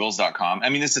SolanaBeachSingles.com. I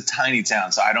mean, it's a tiny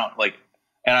town, so I don't like,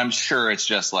 and I'm sure it's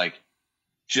just like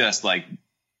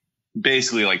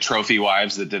basically like trophy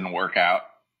wives that didn't work out.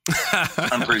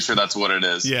 I'm pretty sure that's what it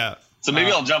is. Yeah. So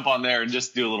maybe I'll jump on there and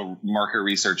just do a little market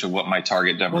research of what my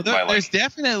target demographic. Well, there's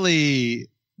definitely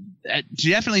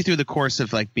through the course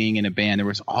of like being in a band, there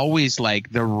was always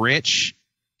like the rich,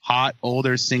 hot,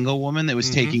 older single woman that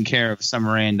was taking care of some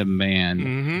random man,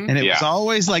 and it was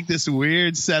always like this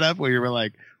weird setup where you were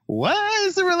like, "What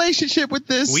is the relationship with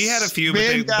this?" We had a few, but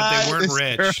they weren't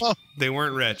rich. Girl? They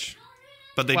weren't rich,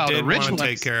 but they did want to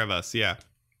take care of us. Yeah.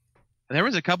 There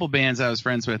was a couple bands I was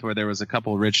friends with where there was a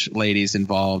couple rich ladies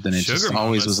involved, and it Sugar just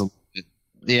always mamas.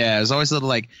 it was always a little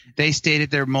like they stayed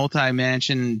at their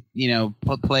multi-mansion,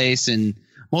 place and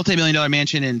multi-million-dollar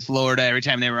mansion in Florida every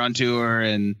time they were on tour,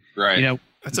 and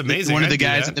That's amazing. One of the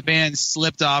guys in the band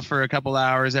slipped off for a couple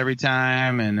hours every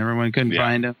time, and everyone couldn't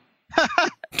find him.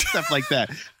 Stuff like that.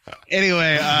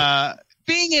 Anyway,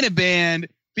 being in a band,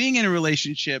 being in a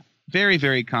relationship, very,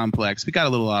 very complex. We got a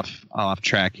little off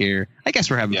track here. I guess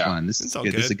we're having fun. This is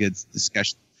good. This is a good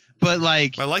discussion. But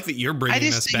like, I like that you're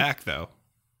bringing us back, though.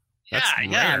 That's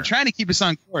rare. I'm trying to keep us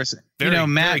on course. Matt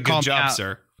very good called job, me out.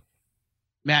 sir.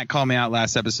 Matt called me out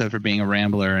last episode for being a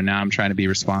rambler, and now I'm trying to be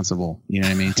responsible. You know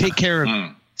what I mean? Take care of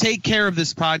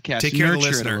this podcast. Take care of the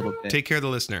Nurture it a listener. little bit. Take care of the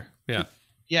listener. Yeah.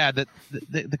 Yeah.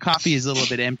 The coffee is a little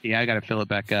bit empty. I got to fill it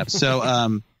back up.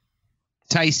 So,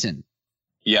 Tyson.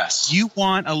 Yes. You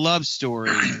want a love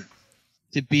story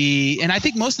to be, and I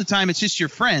think most of the time it's just your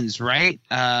friends, right?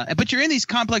 But you're in these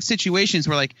complex situations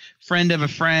where like friend of a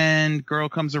friend, girl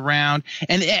comes around,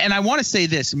 and I want to say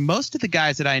this: most of the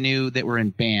guys that I knew that were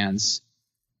in bands,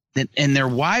 and their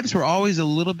wives were always a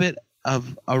little bit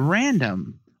of a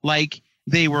random, like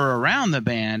they were around the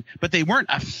band, but they weren't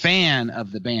a fan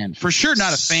of the band. For sure,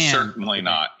 not a fan. Certainly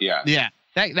not. Yeah. Yeah.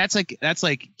 That's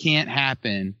like can't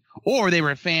happen. Or they were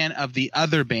a fan of the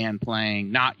other band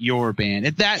playing, not your band.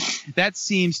 That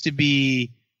seems to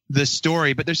be the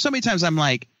story. But there's so many times I'm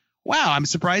like, wow, I'm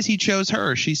surprised he chose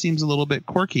her. She seems a little bit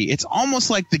quirky. It's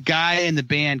almost like the guy in the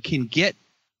band can get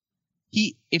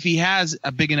if he has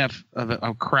a big enough of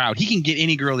a crowd, he can get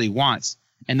any girl he wants.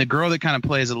 And the girl that kind of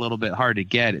plays a little bit hard to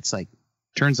get, it's like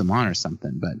turns them on or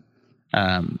something. But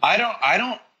I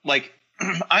don't like.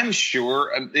 I'm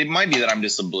sure it might be that I'm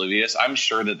just oblivious. I'm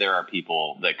sure that there are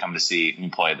people that come to see me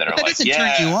play that are like, doesn't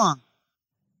turn you on.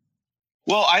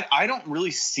 Well, I don't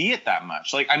really see it that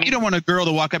much. Like, I mean, you don't want a girl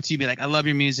to walk up to you and be like, I love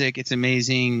your music. It's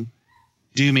amazing.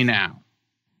 Do me now.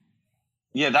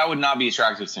 Yeah, that would not be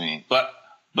attractive to me. But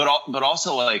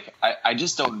also like, I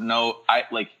just don't know.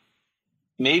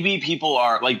 Maybe people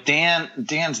are like Dan's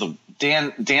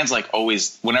like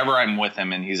always, whenever I'm with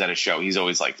him and he's at a show, he's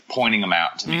always like pointing them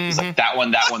out to me. He's like that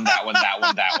one.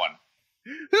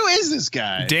 Who is this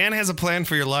guy? Dan has a plan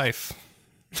for your life.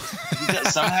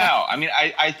 Somehow. I mean,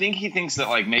 I think he thinks that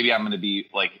like maybe I'm going to be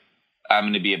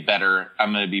better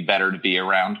to be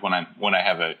around when I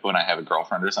have a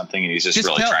girlfriend or something, and he's just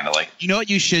really trying to like. You know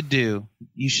what you should do?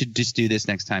 You should just do this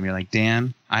next time. You're like,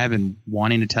 Dan, I have been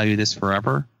wanting to tell you this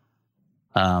forever.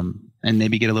 And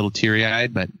maybe get a little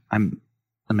teary-eyed, but I'm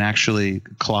actually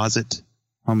closet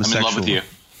homosexual. I'm in love with you.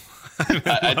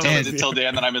 I tell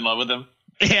Dan that I'm in love with him.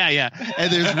 Yeah.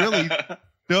 And there's really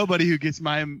nobody who gets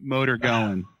my motor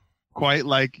going quite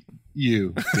like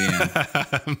you, Dan.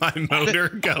 My motor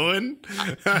going?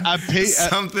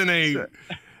 Something a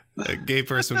gay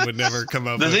person would never come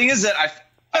up with. The thing is that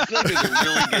I feel like there's a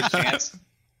really good chance.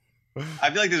 I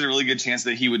feel like there's a really good chance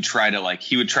that he would try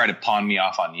to pawn me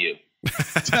off on you.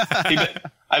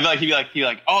 I feel like he'd be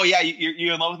like, oh yeah,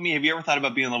 you're in love with me. Have you ever thought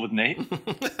about being in love with Nate?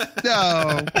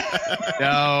 No,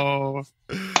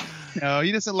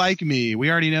 he doesn't like me.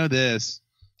 We already know this.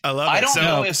 I love it. I don't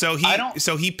know if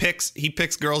so he picks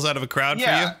girls out of a crowd for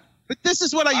Yeah. you. But this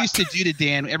is what I used to do to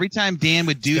Dan. Every time Dan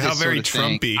would do How this very sort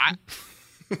of thing, Trumpy.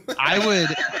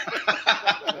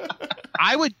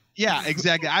 I would, yeah,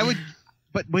 exactly.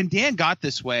 But when Dan got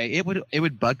this way, it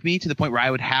would bug me to the point where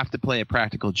I would have to play a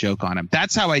practical joke on him.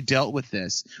 That's how I dealt with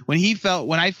this. When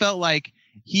I felt like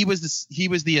he was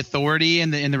the authority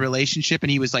in the relationship,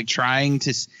 and he was like trying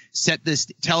to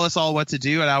tell us all what to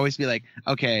do, I'd always be like,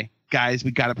 okay, guys,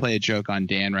 we got to play a joke on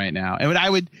Dan right now.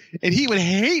 And he would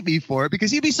hate me for it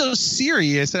because he'd be so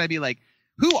serious, and I'd be like,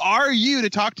 who are you to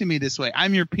talk to me this way?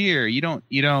 I'm your peer. You don't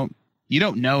know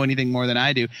anything more than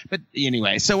I do. But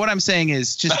anyway, so what I'm saying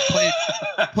is just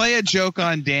play a joke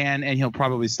on Dan, and he'll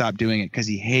probably stop doing it because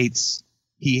he hates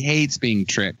being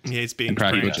tricked. He hates being I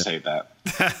pranked. hate that.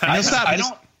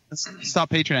 Stop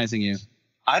patronizing you.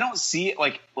 I don't see it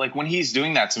like when he's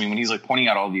doing that to me, when he's like pointing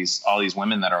out all these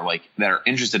women that are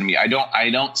interested in me. I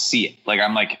don't see it. Like,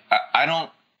 I'm like, I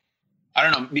don't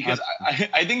know, because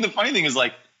I think the funny thing is,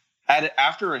 like,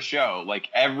 after a show, like,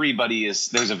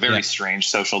 there's a very strange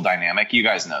social dynamic. You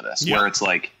guys know this, where it's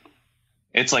like,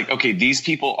 okay, these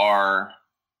people are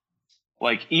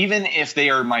like, even if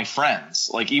they are my friends,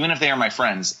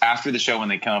 after the show, when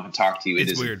they come up and talk to you,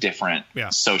 it's weird. A different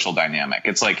social dynamic.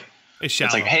 It's like, it's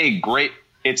like, hey, great.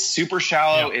 It's super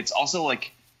shallow. Yeah. It's also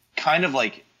like, kind of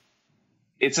like,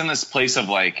 it's in this place of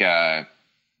like,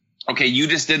 okay, you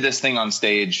just did this thing on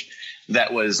stage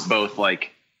that was both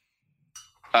like,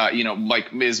 like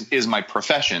is my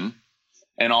profession,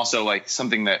 and also like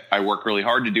something that I work really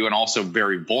hard to do, and also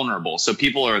very vulnerable. So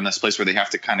people are in this place where they have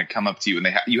to kind of come up to you, and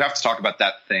you have to talk about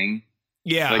that thing.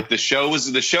 Yeah. Like the show was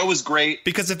great.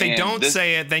 Because if they don't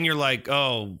say it, then you're like,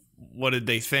 oh, what did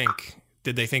they think?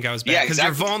 Did they think I was bad? Yeah, because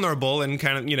you're vulnerable and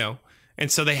kind of,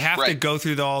 and so they have to go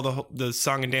through all the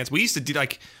song and dance. We used to do,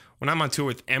 like, when I'm on tour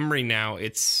with Emery now,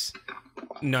 it's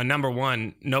number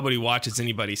one, nobody watches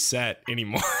anybody's set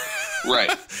anymore.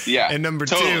 Right. Yeah. And number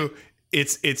two,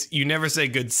 it's you never say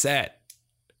good set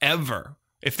ever.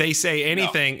 If they say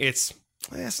anything, it's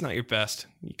that's not your best.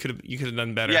 You could have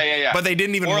done better. Yeah. But they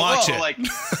didn't even watch it. Or like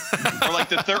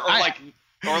the third,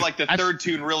 or like the third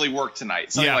tune really worked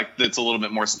tonight. Something like that's a little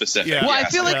bit more specific. Yeah. Well, I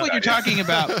feel like what you're talking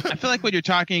about. I feel like what you're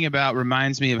talking about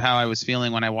reminds me of how I was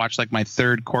feeling when I watched like my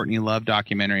third Courtney Love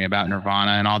documentary about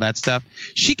Nirvana and all that stuff.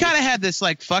 She kind of had this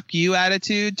like "fuck you"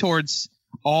 attitude towards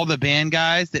all the band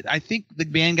guys. That I think the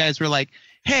band guys were like,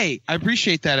 "Hey, I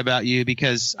appreciate that about you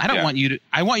because I don't want you to.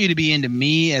 I want you to be into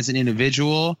me as an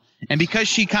individual." And because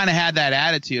she kind of had that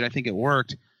attitude, I think it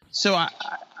worked. So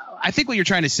I think what you're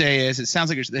trying to say is, it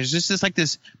sounds like there's just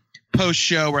this post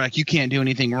show where like you can't do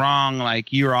anything wrong,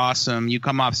 like you're awesome, you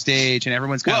come off stage and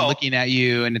everyone's kind of looking at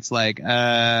you, and it's like,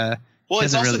 well,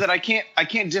 it's also that I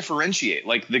can't differentiate.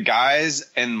 Like, the guys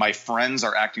and my friends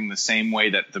are acting the same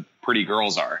way that the pretty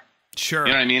girls are. Sure.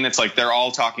 You know what I mean? It's like they're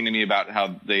all talking to me about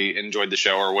how they enjoyed the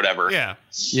show or whatever. Yeah.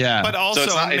 Yeah. But also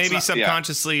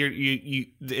subconsciously you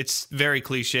it's very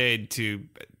cliched to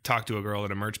talk to a girl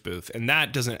at a merch booth, and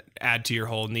that doesn't add to your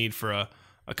whole need for a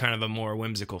kind of a more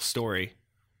whimsical story.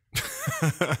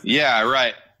 Yeah,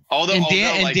 right. Although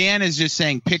Dan is just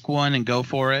saying pick one and go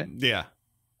for it. Yeah.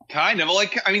 Kind of.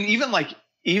 Like, I mean,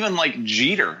 even like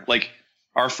Jeter, like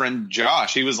our friend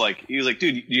Josh, he was like, dude,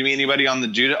 do you meet anybody on the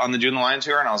Jude and the Lion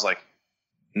tour? And I was like,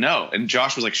 no. And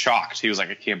Josh was like shocked. He was like,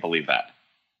 I can't believe that.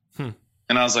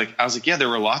 And I was like, yeah, there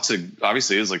were lots of,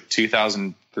 obviously it was like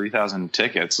 2,000, 3,000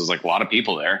 tickets. It was like a lot of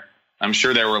people there. I'm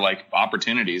sure there were like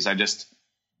opportunities. I don't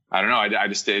know.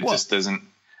 Just doesn't,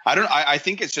 I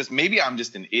think it's just, maybe I'm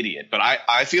just an idiot, but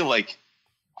I feel like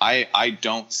I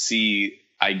don't see,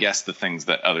 I guess, the things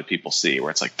that other people see,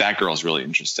 where it's like, that girl's really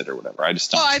interested or whatever. I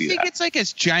just don't see that. I think it's like a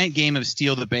giant game of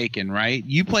steal the bacon, right?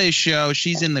 You play a show,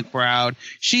 she's in the crowd,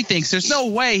 she thinks there's no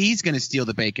way he's going to steal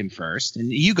the bacon first,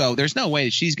 and you go, there's no way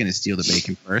she's going to steal the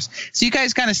bacon first. So you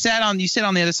guys kind of sit on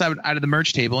the other side out of the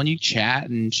merch table and you chat,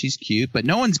 and she's cute, but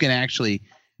no one's going to actually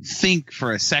think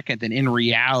for a second that in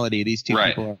reality these two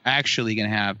people are actually going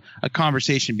to have a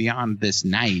conversation beyond this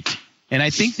night. And I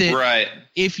think that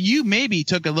if you maybe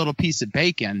took a little piece of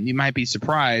bacon, you might be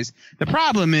surprised. The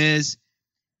problem is,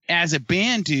 as a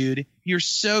band dude, you're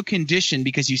so conditioned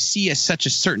because you see such a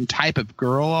certain type of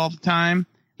girl all the time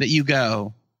that you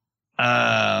go,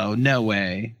 oh, no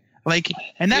way. Like,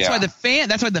 and that's why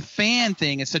the fan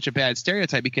thing is such a bad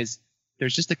stereotype, because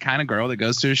there's just the kind of girl that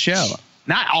goes to a show.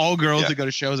 Not all girls Yeah. that go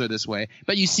to shows are this way,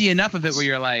 but you see enough of it where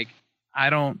you're like, I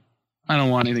don't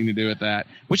want anything to do with that,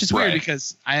 which is weird Right.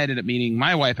 because I ended up meeting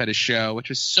my wife at a show, which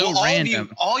was so Well,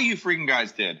 random. all you freaking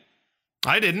guys did.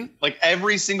 I didn't. Like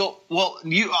everybody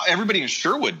in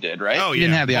Sherwood did, right? Oh You yeah.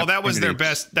 didn't have the well, that was their opportunity.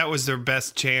 best. That was their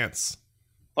best chance.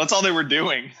 That's all they were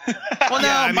doing. Well, no,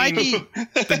 Yeah, I might mean, be.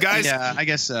 The guys, Yeah, I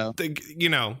guess so.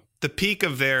 the peak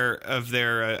of their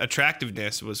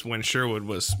attractiveness was when Sherwood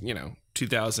was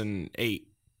 2008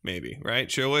 maybe, right?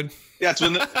 Sherwood. Yeah, it's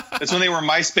when they were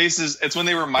MySpace's. It's when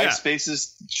they were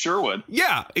MySpace's Sherwood.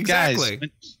 Yeah, exactly. Guys,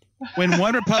 when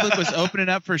One Republic was opening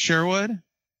up for Sherwood,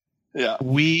 Yeah.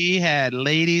 we had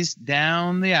ladies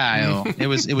down the aisle. It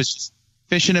was just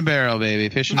fish in a barrel, baby.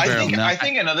 Fish in a barrel. I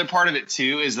think another part of it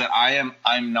too is that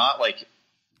I'm not like,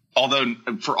 although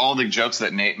for all the jokes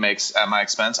that Nate makes at my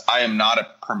expense, I am not a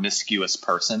promiscuous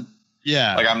person.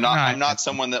 yeah. Like I'm No, not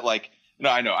someone that like, no,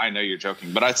 I know you're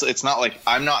joking, but it's not like,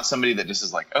 I'm not somebody that just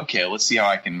is like, okay, let's see how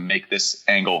I can make this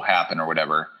angle happen or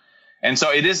whatever. And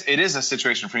so it is a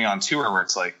situation for me on tour where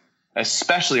it's like,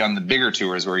 especially on the bigger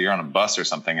tours where you're on a bus or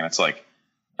something, and it's like,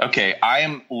 okay, I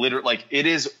am literally like, it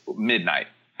is midnight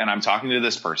and I'm talking to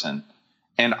this person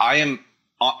and I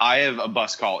have a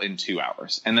bus call in 2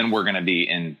 hours and then we're going to be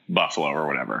in Buffalo or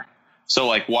whatever. So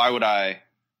like, why would I,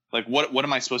 like, what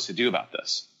am I supposed to do about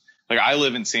this? Like, I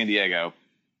live in San Diego,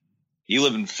 you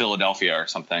live in Philadelphia or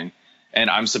something, and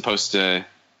I'm supposed to,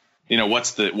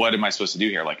 what am I supposed to do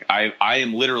here? Like, I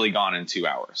am literally gone in 2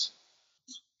 hours.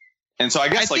 And so I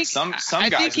guess some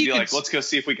guys would be like, let's go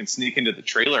see if we can sneak into the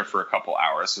trailer for a couple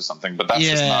hours or something. But that's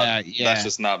that's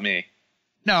just not me.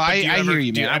 No, I hear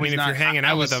you, man. I mean, if was you're hanging I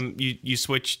out was- with them, you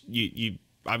switch. You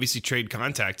obviously trade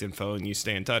contact info and you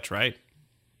stay in touch, right?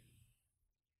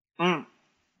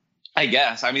 I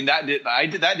guess. I mean, that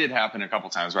did happen a couple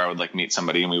times where I would like meet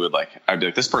somebody and we would like, I'd be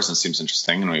like, this person seems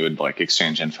interesting, and we would like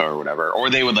exchange info or whatever, or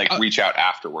they would like reach out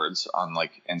afterwards on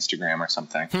like Instagram or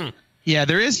something. Yeah,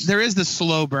 there is the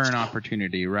slow burn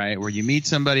opportunity, right? Where you meet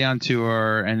somebody on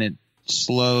tour and it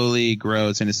slowly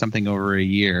grows into something over a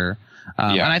year.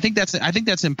 And I think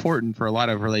that's important for a lot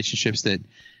of relationships that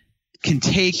can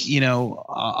take,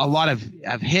 a lot of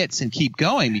hits and keep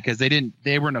going because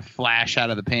they weren't a flash out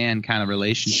of the pan kind of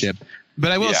relationship.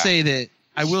 But I will say that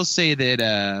I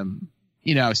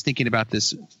was thinking about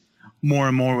this more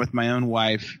and more with my own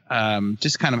wife,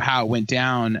 just kind of how it went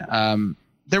down.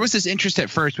 There was this interest at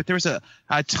first, but there was a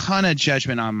ton of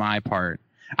judgment on my part.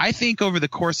 I think over the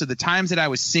course of the times that I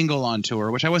was single on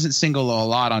tour, which I wasn't single a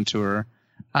lot on tour,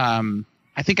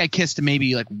 I think I kissed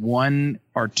maybe like one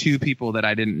or two people that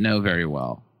I didn't know very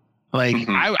well. Like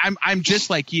I'm just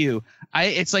like you.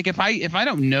 It's like if I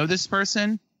don't know this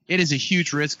person, it is a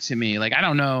huge risk to me. Like I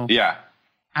don't know. Yeah.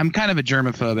 I'm kind of a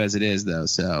germaphobe as it is though,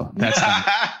 so that's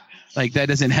like that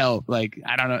doesn't help. Like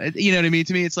I don't know. You know what I mean?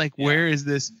 To me, it's like where has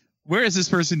this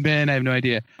person been? I have no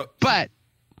idea. But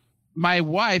my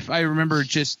wife, I remember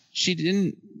she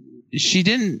didn't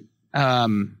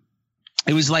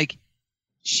it was like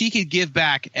she could give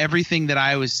back everything that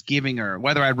I was giving her.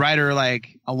 Whether I'd write her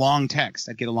like a long text,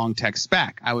 I'd get a long text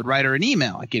back. I would write her an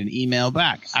email, I'd get an email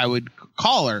back. I would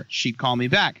call her, she'd call me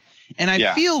back. And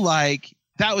I feel like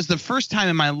that was the first time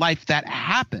in my life that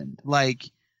happened. Like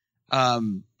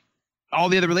all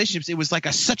the other relationships, it was like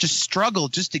such a struggle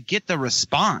just to get the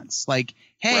response. Like,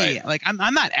 hey, like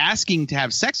I'm not asking to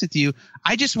have sex with you.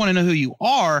 I just want to know who you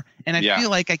are. And I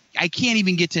feel like I can't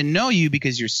even get to know you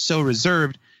because you're so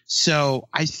reserved. So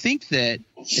I think that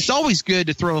it's always good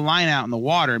to throw a line out in the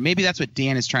water. Maybe that's what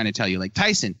Dan is trying to tell you. Like,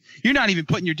 Tyson, you're not even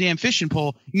putting your damn fishing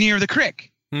pole near the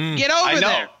creek. Get over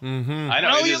there. I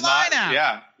know. Throw your line out.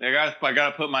 Yeah. I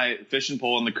got to put my fishing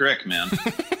pole in the creek, man.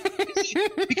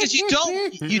 Because you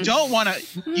don't want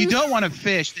to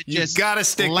fish that You just gotta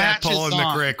stick that pole in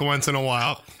the creek once in a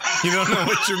while. You don't know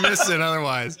what you're missing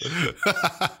otherwise.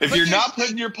 If you're not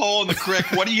putting your pole in the creek,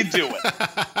 what are you doing?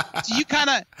 So you kind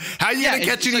of how are you gonna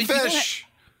catch any fish?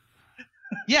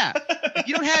 If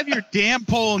you don't have your damn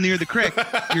pole near the creek,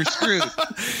 you're screwed.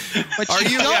 But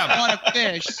you don't want to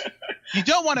fish. You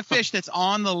don't want to fish that's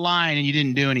on the line and you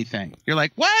didn't do anything. You're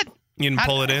like, what? You didn't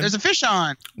pull it in? There's a fish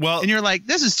on. Well, and you're like,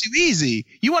 this is too easy.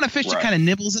 You want a fish that kind of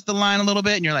nibbles at the line a little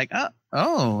bit, and you're like,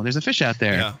 oh, there's a fish out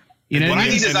there. Yeah. You know what I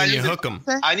mean? And you hook them.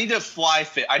 I need to fly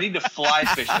fish. I need to fly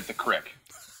fish at the creek.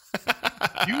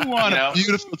 You want a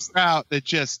beautiful trout that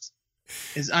just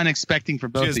is unexpecting for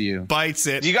both of you. Bites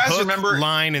it. Do you guys remember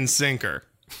line and sinker?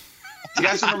 Do you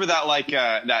guys remember that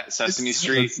that Sesame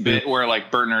Street bit where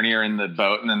like Bert and Ernie are in the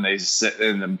boat and then they sit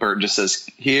and then Bert just says,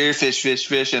 "Here, fish, fish,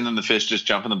 fish," and then the fish just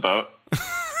jump in the boat?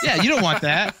 Yeah, you don't want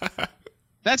that.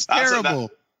 That's terrible.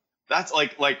 That's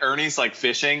like Ernie's like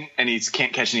fishing and he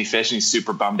can't catch any fish and he's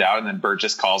super bummed out, and then Bert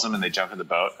just calls him and they jump in the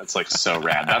boat. That's like so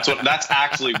rad. That's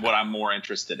actually what I'm more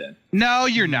interested in. No,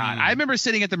 you're not. I remember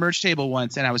sitting at the merch table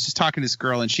once and I was just talking to this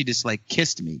girl and she just like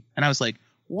kissed me and I was like,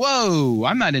 whoa,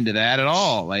 I'm not into that at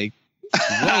all. Like,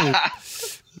 whoa.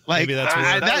 Like Maybe that's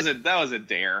that was a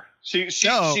dare. She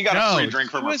got a free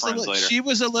drink from her friends later. She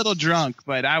was a little drunk,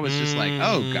 but I was just like,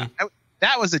 oh god,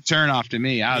 that was a turn off to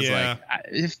me. I was like,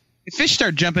 if fish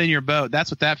start jumping in your boat,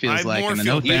 that's what that feels like.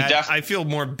 I feel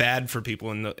more bad for people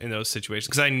in those situations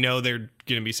because I know they're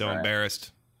going to be so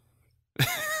embarrassed.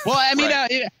 Well, I mean,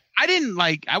 I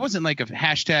wasn't like a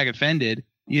hashtag offended.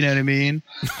 You know what I mean?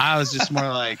 I was just more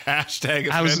like hashtag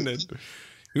offended.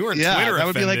 You were Twitter that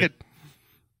would offended.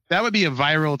 That would be a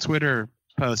viral Twitter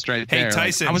post right there. Hey,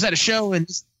 Tyson. Like, I was at a show and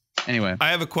anyway.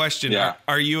 I have a question. Yeah.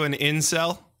 Are you an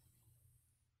incel?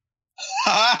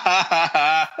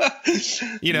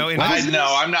 You know, no,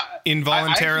 I'm not.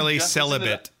 Involuntarily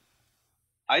celibate.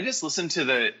 I just listened to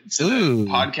the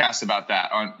podcast about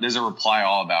that. There's a reply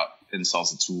all about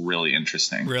incels. It's really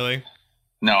interesting. Really?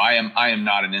 No, I am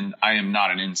not an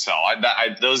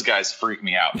incel. Those guys freak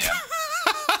me out, man.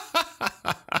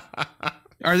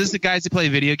 Are this the guys that play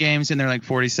video games and they're like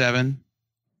 47?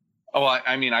 Oh,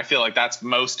 I mean, I feel like that's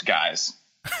most guys.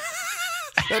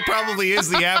 That probably is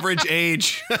the average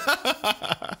age.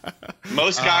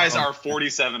 Most guys are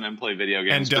 47 and play video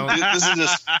games. And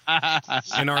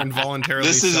and are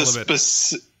involuntarily celibate.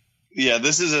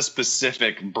 This is a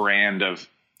specific brand of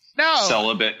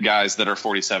celibate guys that are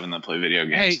 47 that play video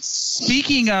games. Hey,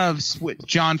 speaking of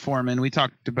John Foreman, we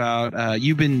talked about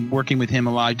you've been working with him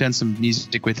a lot. I've done some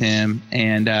music with him,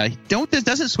 and doesn't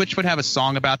Switchfoot have a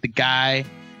song about the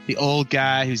old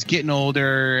guy who's getting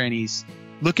older and he's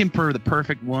looking for the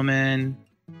perfect woman?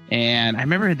 And I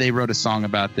remember they wrote a song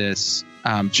about this.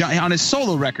 John, on his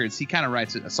solo records, he kind of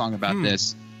writes a song about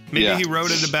this. Maybe he wrote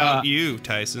it about you,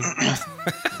 Tyson.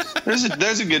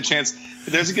 There's a good chance.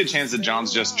 There's a good chance that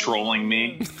John's just trolling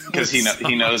me because he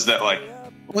knows that like.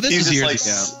 Well, this is years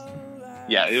ago.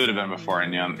 Yeah, it would have been before I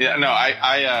knew him. Yeah, no,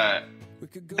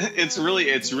 it's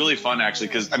really fun actually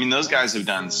because I mean those guys have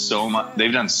done so much.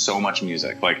 They've done so much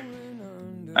music. Like,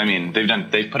 I mean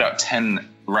they've put out 10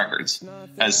 records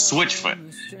as Switchfoot,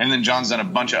 and then John's done a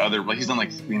bunch of other. Like he's done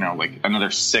like another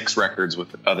 6 records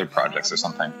with other projects or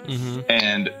something. Mm-hmm.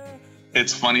 And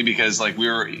it's funny because like we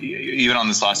were even on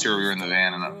this last year we were in the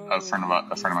van and a friend of mine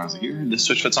was like, "You heard this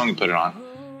Switchfoot song?" You put it on,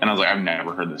 and I was like, "I've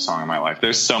never heard this song in my life."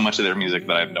 There's so much of their music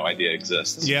that I have no idea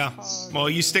exists. Yeah, well,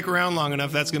 you stick around long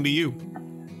enough, that's gonna be you.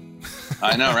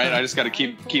 I know, right? I just got to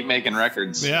keep making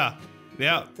records. Yeah.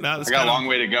 I got a long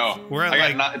way to go.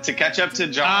 To catch up to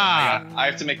John. I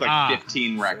have to make like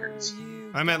 15 records.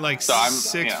 I'm at like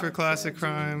 6 for Classic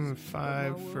Crime,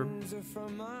 5 for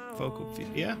Vocal Feed.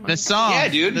 Yeah. The song. Yeah,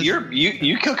 dude.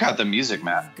 You cook out the music,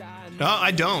 Matt. No,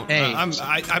 I don't. Hey.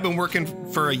 I've been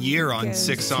working for a year on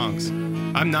 6 songs.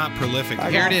 I'm not prolific.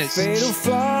 Here it is.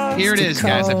 Here it is,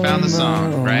 guys. I found the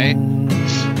song, right?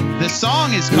 The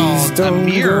song is called "A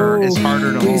Mirror Is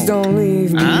Harder to Hold." Please don't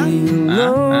leave me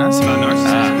alone. It's about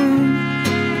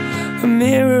narcissism. A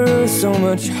mirror is so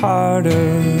much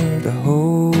harder to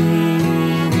hold. I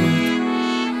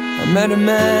met a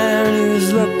man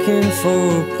who's looking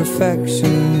for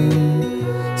perfection.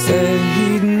 Said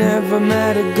he'd never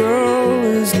met a girl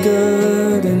who's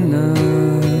good enough.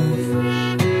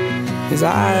 His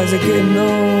eyes are getting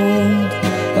old,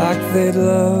 like they'd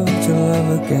love to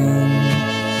love again.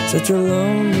 Such a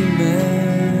lonely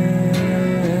man.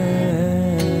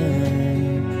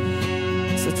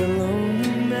 Such a lonely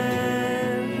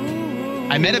man. Ooh.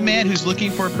 I met a man who's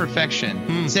looking for perfection.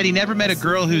 He said he never met a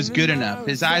girl who's good enough.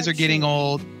 His eyes are getting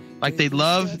old, like they'd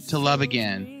love to love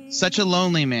again. Such a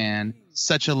lonely man.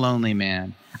 Such a lonely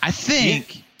man. I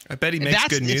think. I bet he makes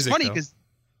good music. It's funny because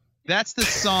that's the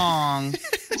song.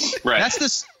 Right.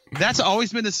 That's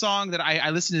always been the song that I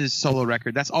listened to this solo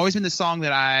record. That's always been the song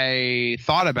that I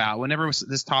thought about whenever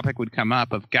this topic would come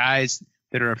up of guys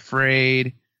that are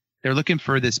afraid. They're looking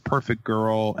for this perfect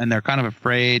girl and they're kind of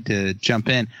afraid to jump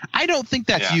in. I don't think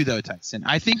that's you though, Tyson.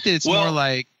 I think that it's more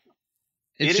like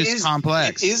it's just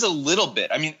complex. It is a little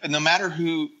bit. I mean, no matter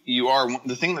who you are,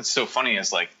 the thing that's so funny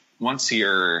is like once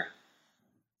you're,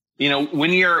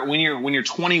 when you're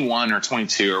 21 or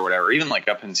 22 or whatever, even like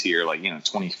up into your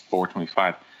 24,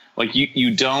 25. Like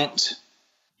you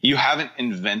haven't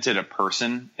invented a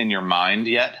person in your mind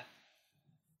yet.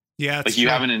 Yeah, like you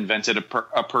haven't invented the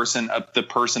person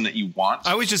that you want.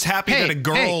 I was just happy that a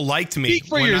girl liked me. Speak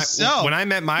for yourself. When I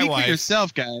met my wife, speak for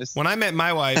yourself, guys. When I met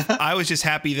my wife, I was just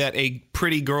happy that a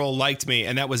pretty girl liked me,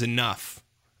 and that was enough.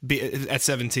 At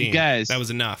 17, guys, that was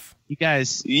enough. You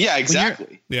guys, Yeah,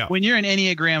 exactly. Yeah. when you're an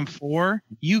Enneagram 4,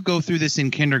 you go through this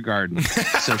in kindergarten.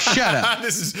 So shut up.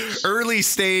 This is early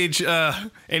stage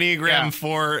Enneagram Yeah.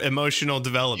 4 emotional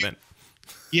development.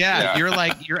 Yeah,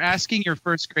 Yeah. you're asking your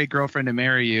first grade girlfriend to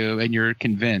marry you, and you're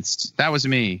convinced. That was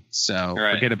me, so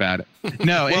Right. forget about it.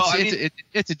 No, Well, I mean-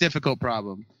 it's a difficult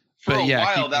problem. For But a yeah,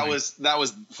 while, keep that going.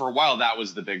 was for a while that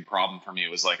was the big problem for me.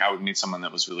 It was like I would meet someone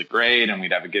that was really great, and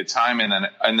we'd have a good time,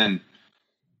 and then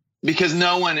because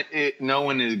no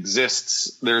one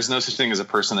exists. There's no such thing as a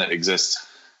person that exists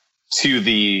to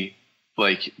the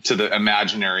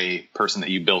imaginary person that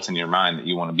you built in your mind that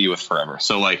you want to be with forever.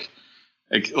 So like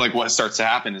what starts to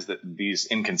happen is that these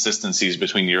inconsistencies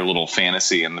between your little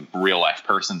fantasy and the real life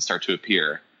person start to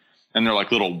appear, and they're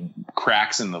like little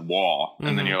cracks in the wall.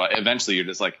 And then you're like, eventually you're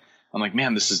just like, I'm like,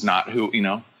 man, this is not who,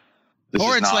 this Or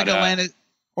is it's not, like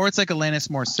Alanis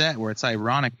Morissette, where it's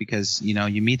ironic because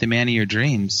you meet the man of your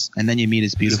dreams, and then you meet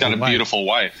his he's beautiful got a wife. beautiful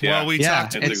wife. Yeah. Well, we Yeah,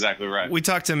 talked That's exactly right. We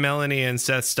talked to Melanie and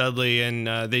Seth Studley, and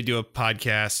they do a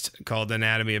podcast called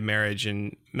Anatomy of Marriage.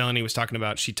 And Melanie was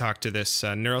she talked to this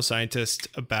neuroscientist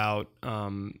about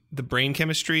the brain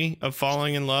chemistry of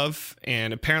falling in love.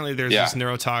 And apparently there's this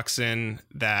neurotoxin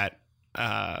that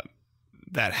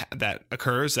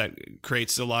occurs that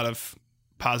creates a lot of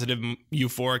positive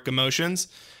euphoric emotions.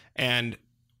 And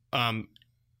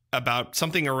about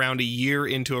something around a year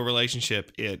into a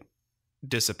relationship, it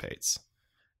dissipates.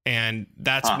 And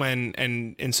that's when,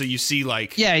 and so you see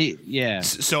like, Yeah.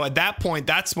 so at that point,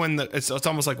 that's when it's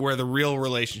almost like where the real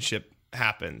relationship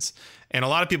happens. And a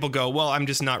lot of people go, well, I'm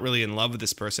just not really in love with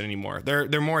this person anymore.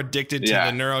 They're more addicted to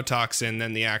the neurotoxin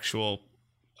than the actual,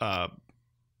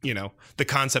 the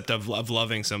concept of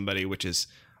loving somebody, which is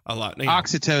a lot.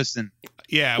 Oxytocin.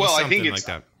 Yeah. Well, I something think like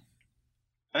that.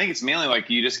 I think it's mainly like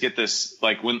you just get this,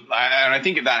 like and I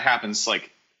think that happens,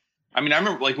 like, I mean, I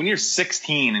remember like when you're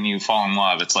 16 and you fall in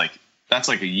love, it's like, that's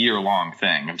like a year long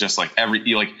thing of just like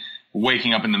you like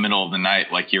waking up in the middle of the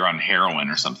night, like you're on heroin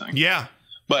or something. Yeah.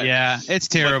 But Yeah, it's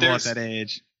terrible at there's- that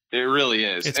age. it really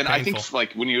is. It's and painful. I think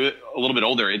like when you're a little bit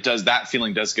older, that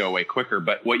feeling does go away quicker.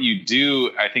 But what you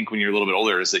do, I think when you're a little bit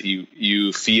older is that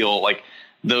you feel like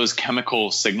those chemical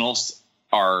signals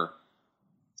are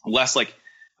less like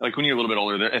when you're a little bit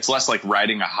older, it's less like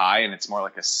riding a high and it's more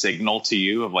like a signal to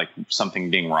you of like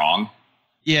something being wrong.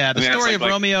 Yeah, the I mean, story it's of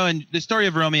like- Romeo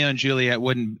and Juliet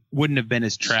wouldn't have been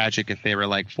as tragic if they were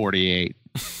like 48.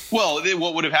 Well,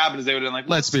 what would have happened is they would have been like,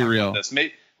 Let's be talk real. about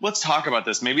this. Let's talk about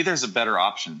this. Maybe there's a better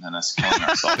option than us killing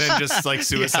ourselves. Then just like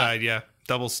suicide. Yeah.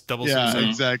 Double suicide.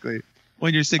 exactly.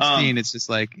 When you're 16, it's just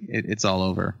like it's all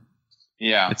over.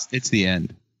 Yeah. It's the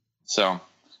end. So,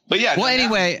 but yeah. Well, now-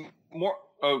 anyway- more.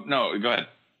 Oh no, go ahead.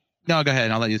 No, go ahead.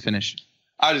 I'll let you finish.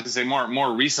 I was just gonna say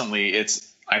more recently,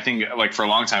 I think like for a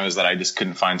long time is that I just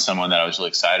couldn't find someone that I was really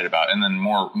excited about. And then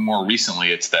more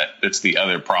recently it's the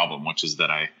other problem, which is that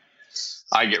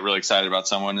I get really excited about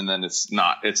someone and then it's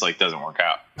like doesn't work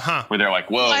out. Huh. Where they're like,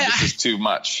 whoa, this is too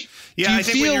much. Yeah. Do you I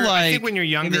think feel I think when you're in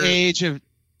younger, the age of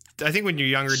I think when you're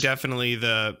younger, definitely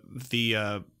the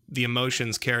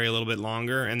emotions carry a little bit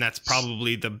longer, and that's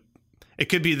probably it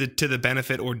could be to the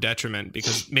benefit or detriment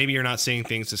because maybe you're not seeing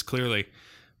things as clearly,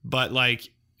 but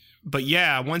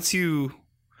yeah, once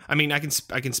I mean, I can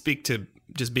speak to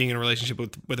just being in a relationship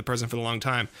with a person for a long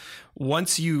time.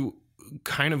 Once you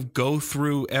kind of go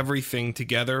through everything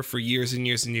together for years and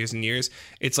years and years and years,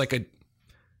 it's like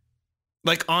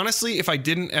honestly, if I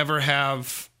didn't ever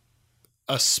have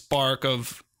a spark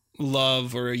of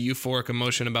love or a euphoric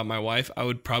emotion about my wife,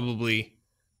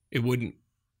 it wouldn't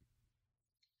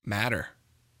matter.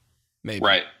 Maybe.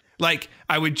 Right. Like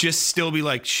I would just still be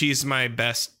like, she's my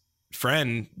best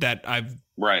friend that I've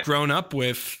grown up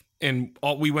with. And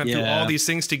we went through all these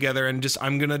things together and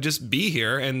I'm going to just be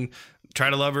here and try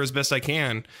to love her as best I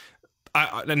can.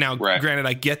 Granted,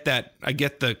 I get that. I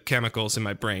get the chemicals in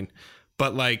my brain,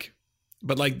 but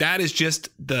that is just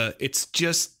it's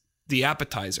just the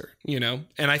appetizer, and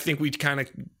I think we kind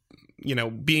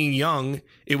of, being young,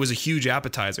 it was a huge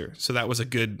appetizer. So that was a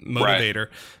good motivator. Right.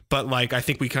 But I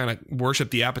think we kind of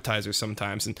worship the appetizer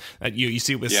sometimes. And you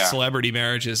see it with celebrity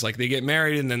marriages, like they get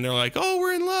married and then they're like, oh,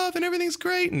 we're in love and everything's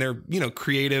great. And they're,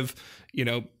 creative,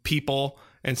 people.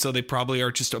 And so they probably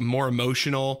are just more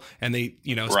emotional and they,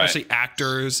 especially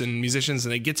actors and musicians,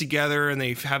 and they get together and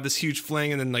they have this huge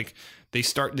fling. And then they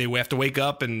have to wake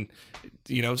up and,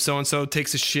 so-and-so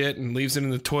takes a shit and leaves it in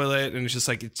the toilet. And it's just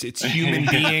like, it's human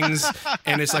beings.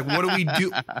 And it's like, what do we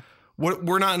do?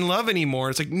 We're not in love anymore.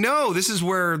 It's like, no, this is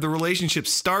where the relationship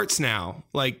starts now.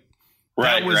 That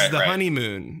was the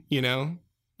honeymoon, and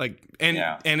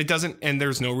it doesn't, and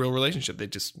there's no real relationship. They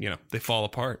just, they fall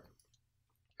apart.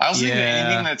 I also think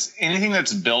that anything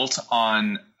that's built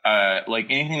on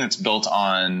anything that's built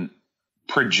on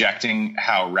projecting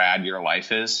how rad your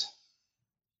life is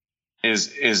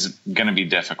going to be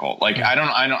difficult. Like,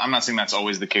 I'm not saying that's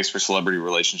always the case for celebrity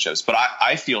relationships, but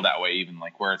I feel that way, even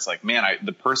like where it's like, man,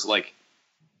 the person, like,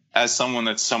 as someone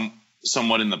that's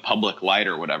somewhat in the public light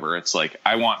or whatever, it's like,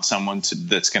 I want someone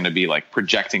that's going to be like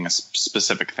projecting a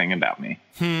specific thing about me.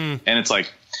 And it's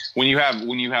like, when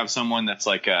you have someone that's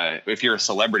like, if you're a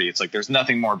celebrity, it's like, there's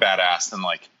nothing more badass than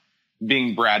like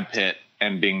being Brad Pitt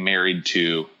and being married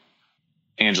to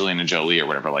Angelina Jolie or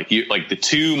whatever. Like the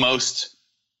two most,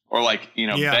 or like,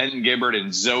 Ben Gibbard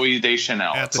and Zooey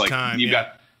Deschanel. At it's the like time,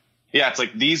 it's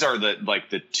like these are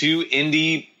the two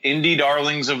indie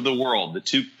darlings of the world.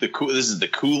 This is the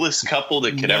coolest couple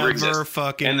that could ever exist. Never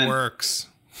fucking works.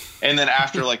 And then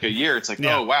after like a year, it's like,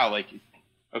 oh wow, like,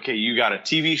 okay, you got a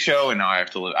TV show, and now I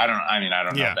have to live. I don't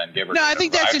know Ben Gibbard. No, I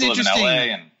think that's an interesting.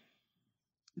 And,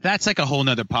 that's like a whole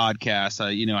nother podcast.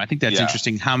 I think that's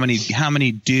interesting. How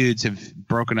many dudes have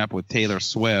broken up with Taylor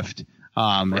Swift?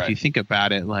 If you think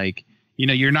about it, like,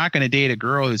 you're not going to date a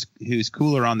girl who's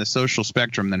cooler on the social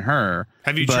spectrum than her.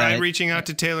 Have you tried reaching out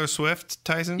to Taylor Swift,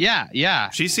 Tyson? Yeah.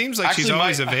 She seems like she's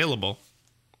always available.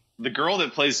 The girl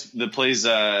that plays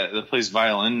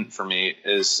violin for me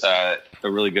is a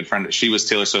really good friend. She was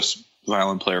Taylor Swift's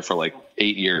violin player for like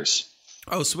 8 years.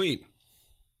 Oh, sweet.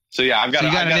 So yeah, I've got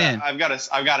an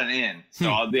in. So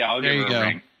I'll give her a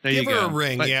ring. Give her a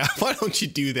ring. Yeah. Why don't you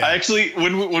do that? I actually,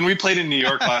 when we played in New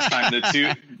York last time,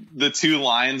 the two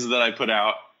lines that I put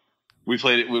out, we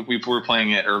were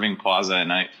playing at Irving Plaza,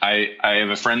 and I have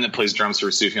a friend that plays drums for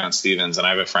Sufjan Stevens, and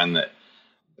I have a friend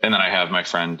and then I have my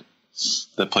friend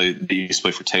that used to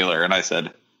play for Taylor, and I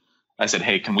said,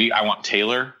 hey, I want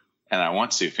Taylor and I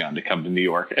want Sufjan to come to New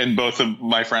York. And both of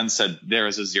my friends said there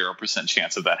is a 0%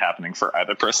 chance of that happening for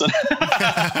either person.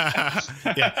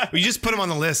 Yeah, we just put them on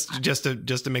the list just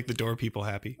to make the door people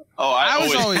happy. Oh, I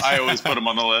always put them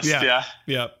on the list. Yeah.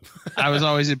 Yep. I was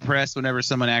always impressed whenever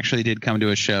someone actually did come to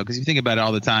a show, because you think about it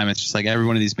all the time, it's just like every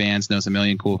one of these bands knows a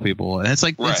million cool people, and it's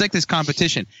like it's like this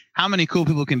competition. How many cool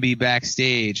people can be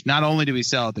backstage? Not only do we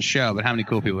sell at the show, but how many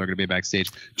cool people are going to be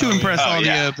backstage to impress all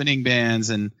the opening bands?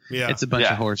 And it's a bunch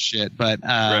of horse shit. But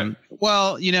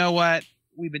well, you know what?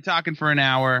 We've been talking for an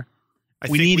hour.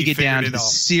 We need to get down to the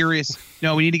serious.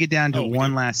 No, we need to get down to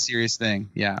one last serious thing.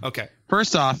 Yeah. Okay.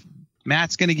 First off,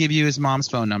 Matt's going to give you his mom's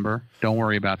phone number. Don't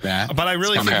worry about that. But I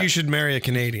really think you should marry a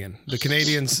Canadian. The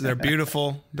Canadians, they're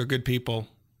beautiful. They're good people.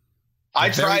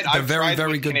 They're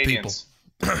very good people.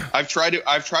 I've tried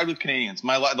with Canadians.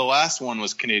 The last one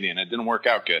was Canadian. It didn't work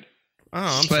out good. Oh,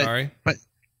 I'm sorry.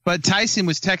 But Tyson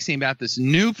was texting about this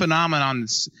new phenomenon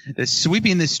that's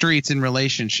sweeping the streets in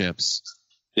relationships.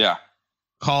 Yeah.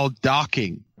 Called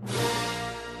docking.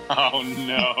 Oh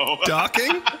no.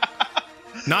 Docking?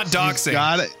 Not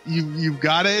doxing. You've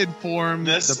got to inform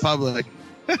the public.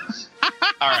 All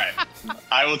right.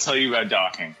 I will tell you about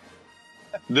docking.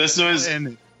 This was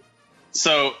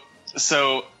so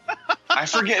I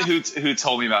forget who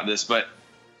told me about this, but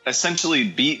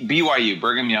essentially BYU,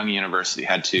 Brigham Young University,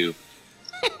 had to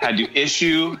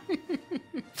issue.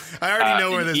 I already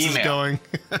know where this is going.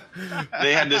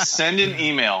 They had to send an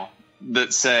email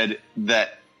that said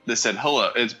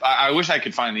hello. I wish I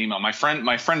could find the email. My friend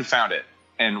found it,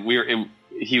 and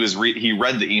he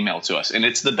read the email to us, and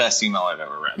it's the best email I've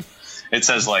ever read. It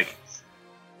says like,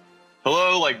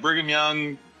 hello, like Brigham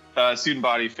Young student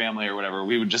body family or whatever.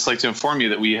 We would just like to inform you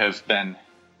that we have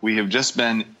just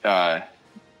been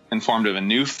informed of a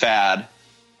new fashion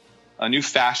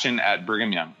at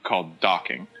Brigham Young called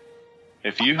docking.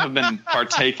 If you have been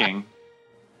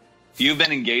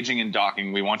engaging in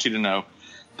docking, we want you to know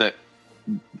that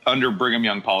under Brigham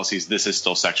Young policies, this is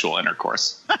still sexual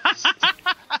intercourse.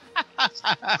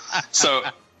 So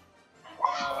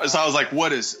I was like,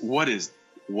 what is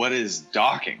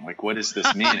docking? Like, what does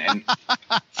this mean?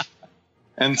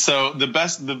 And so the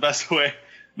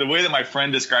way that my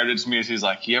friend described it to me is he's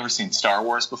like, you ever seen Star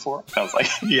Wars before? I was like,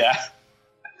 yeah.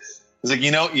 It's like,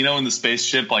 you know when the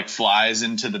spaceship like flies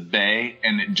into the bay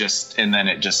and then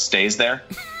it just stays there.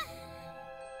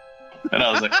 And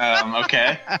I was like,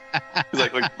 okay. He's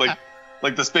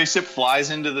like the spaceship flies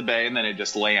into the bay and then it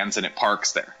just lands and it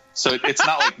parks there. So it's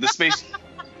not like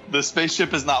the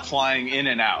spaceship is not flying in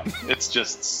and out. It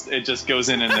just goes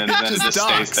in and then it just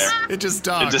stays there. It just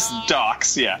docks. It just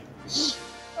docks. Yeah.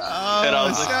 Oh, and I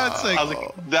was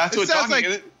like, that's what docking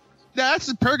is. That's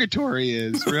what purgatory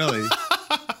is, really.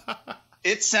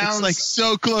 It sounds it's like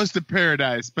so close to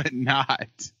paradise, but not.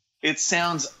 It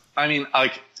sounds. I mean,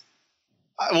 like,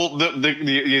 well,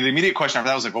 the immediate question after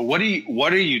that was like, well, what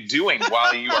are you doing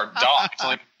while you are docked?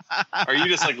 Like, Are you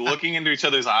just like looking into each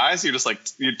other's eyes? You're just like,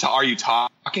 are you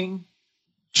talking?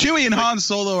 Chewie and Han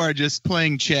Solo are just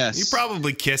playing chess. You're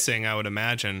probably kissing, I would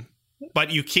imagine,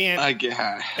 but you can't.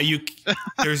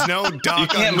 There's no dock. You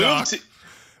can't undock.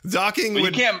 move. Docking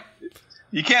would.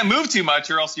 You can't move too much,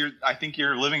 or else I think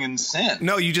you're living in sin.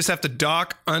 No, you just have to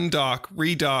dock, undock,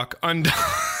 redock,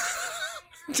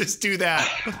 undock. Just do that.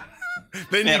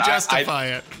 Then you justify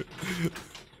it.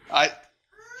 I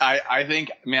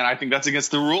think that's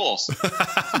against the rules.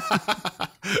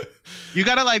 You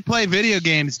gotta like play video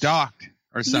games docked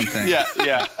or something.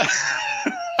 Yeah.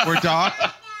 We're docked.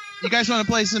 You guys want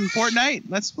to play some Fortnite?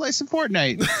 Let's play some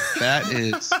Fortnite. That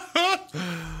is.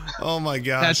 Oh my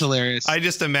gosh. That's hilarious. I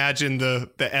just imagine the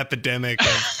epidemic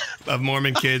of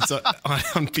Mormon kids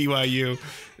on BYU.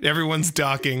 Everyone's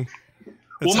docking.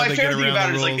 That's my favorite thing about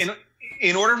it is like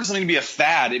in order for something to be a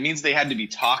fad, it means they had to be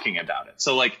talking about it.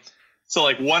 So like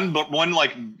one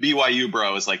like BYU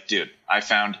bro is like, dude, I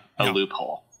found a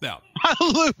loophole. No. A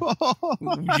loophole.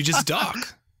 You just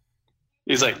dock.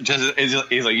 He's like,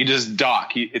 you just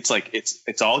dock. It's like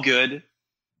it's all good.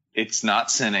 It's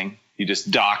not sinning. You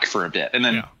just dock for a bit, and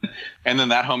then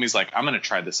that homie's like, I'm gonna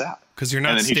try this out because you're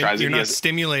not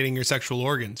stimulating your sexual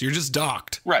organs. You're just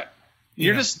docked. Right.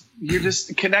 You're just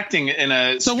connecting in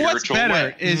a so what's better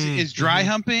way. Is dry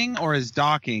humping or is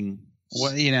docking?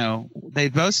 What they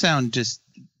both sound just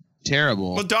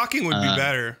terrible. Well, docking would be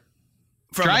better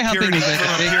from dry a purity, humping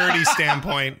from a purity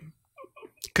standpoint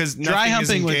because nothing is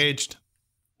engaged.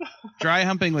 Dry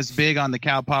humping was big on the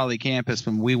Cal Poly campus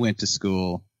when we went to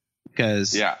school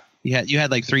because you had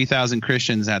like 3,000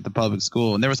 Christians at the public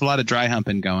school and there was a lot of dry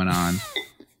humping going on.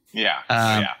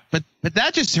 But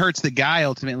that just hurts the guy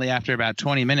ultimately after about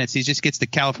 20 minutes. He just gets the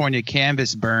California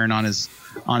canvas burn on his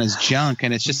junk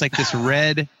and it's just like this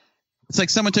red. It's like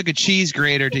someone took a cheese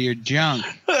grater to your junk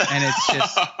and it's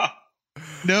just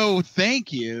no,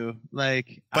 thank you.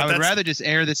 Like I would rather just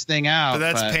air this thing out. But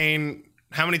that's pain.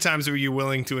 How many times were you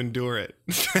willing to endure it?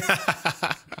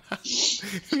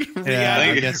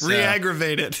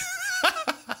 Re-aggravate it.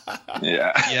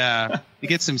 Yeah. You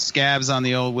get some scabs on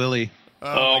the old willy.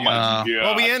 Oh my god.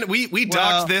 Well, we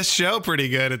docked this show pretty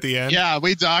good at the end. Yeah,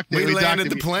 we docked it. We landed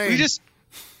the plane.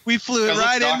 We flew it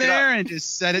right in there and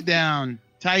just set it down.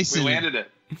 Tyson, we landed it.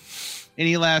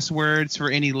 Any last words for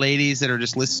any ladies that are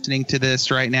just listening to this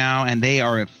right now and they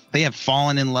have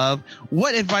fallen in love?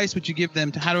 What advice would you give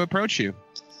them to how to approach you?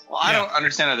 Well, I don't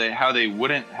understand how they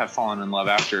wouldn't have fallen in love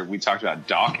after we talked about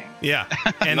docking. Yeah,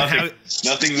 and nothing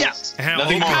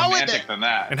more romantic than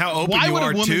that. And how open you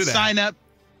are to that.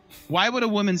 Why would a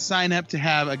woman sign up to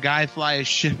have a guy fly a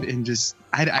ship and just?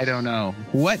 I don't know.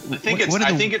 What are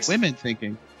the women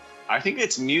thinking? I think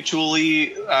it's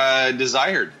mutually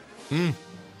desired.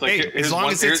 Like as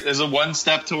long as it's a one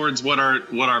step towards what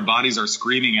our bodies are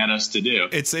screaming at us to do.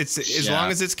 It's as long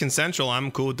as it's consensual,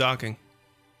 I'm cool with docking.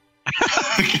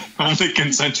 Only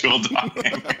consensual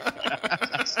docking.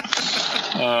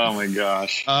 Oh my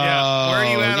gosh. Yeah. Where are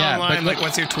you at online? Like,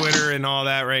 what's your Twitter and all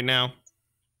that right now?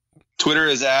 Twitter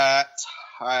is at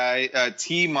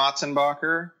T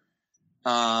Motzenbacher.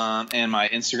 And my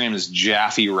Instagram is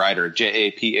Jaffe Ryder,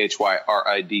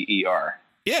 JAPHYRIDER.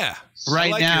 Yeah.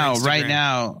 Right now,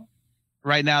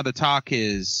 the talk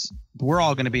is we're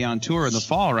all going to be on tour in the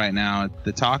fall. Right now,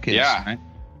 the talk is right?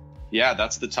 Yeah,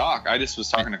 that's the talk. I just was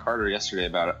talking to Carter yesterday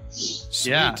about it.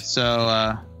 Sweet. Yeah.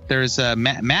 So there's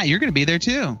Matt. You're going to be there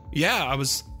too. Yeah, I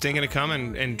was thinking of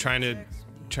coming and trying to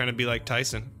be like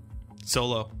Tyson,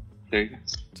 solo. There you go.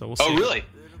 So we'll see. Oh, really?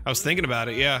 I was thinking about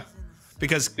it. Yeah.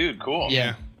 Because dude, cool.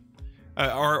 Yeah.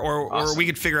 Or awesome. we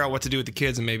could figure out what to do with the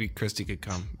kids, and maybe Christy could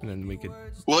come, and then we could.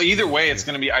 Well, either way, it's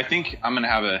gonna be. I think I'm gonna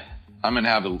have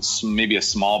maybe a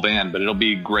small band, but it'll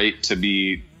be great to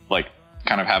be like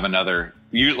kind of have another.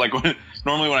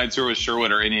 Normally when I tour with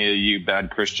Sherwood or any of you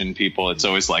bad Christian people, it's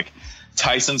always like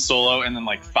Tyson solo and then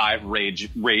like 5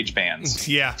 rage bands.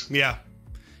 Yeah.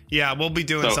 We'll be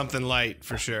doing something light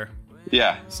for sure.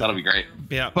 Yeah, that'll be great.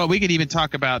 Yeah. But we could even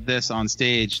talk about this on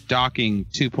stage, Docking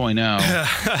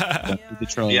 2.0. The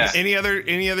Trolls. Yeah. Any other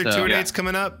tour dates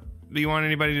coming up that you want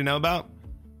anybody to know about?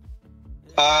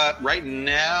 Right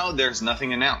now, there's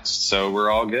nothing announced, so we're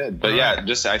all good. But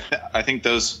I think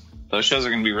those shows are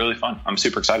going to be really fun. I'm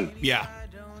super excited. Yeah,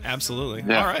 absolutely.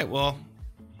 Yeah. All right, well,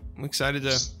 I'm excited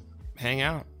to hang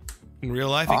out in real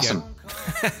life again.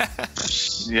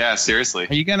 Yeah, seriously.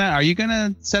 Are you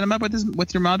gonna set him up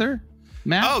with your mother,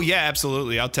 Matt? Oh yeah,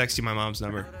 absolutely. I'll text you my mom's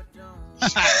number.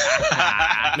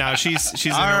 No, she's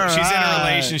in a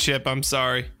relationship. I'm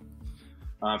sorry.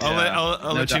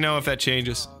 I'll let you know if that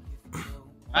changes.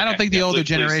 I don't think the older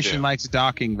generation likes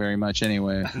docking very much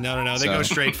anyway. No. They go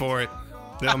straight for it.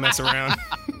 They don't mess around.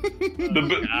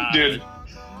 Dude,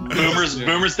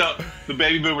 boomers don't. The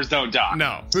baby boomers don't dock.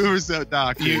 No. Boomers don't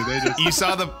dock, dude. They just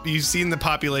You've seen the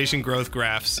population growth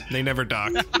graphs. They never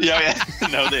dock. Yeah.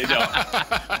 No, they don't.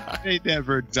 they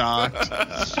never docked.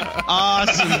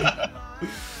 Awesome.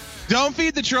 Don't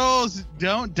feed the trolls.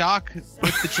 Don't dock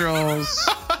with the trolls.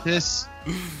 This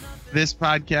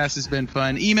podcast has been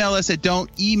fun. Email us at don't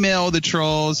email the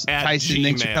trolls. At Tyson,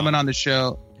 thanks for Gmail. coming on the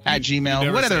show. At Gmail.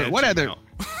 never What say other? at What other? Gmail.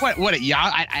 What?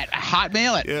 At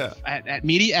Hotmail? Yeah. At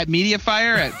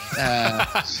Mediafire?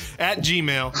 At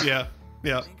Gmail. Yeah.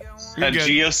 You're At good.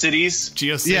 GeoCities.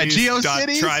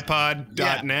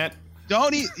 GeoCities.tripod.net.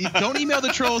 Don't email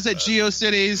the trolls at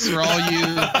GeoCities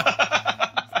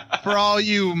for all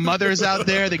you mothers out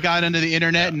there that got into the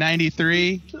internet in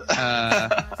 '93.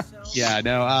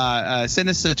 Send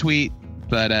us a tweet.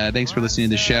 But thanks for listening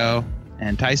to the show.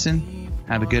 And Tyson,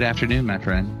 have a good afternoon, my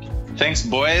friend. Thanks,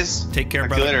 boys. Take care,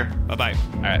 Talk to brother. you later. Bye-bye.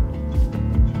 All right.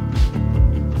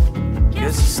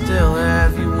 Guess I still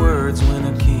have your words when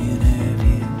I can't have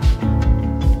you.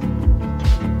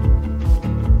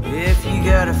 If you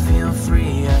gotta feel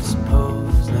free, I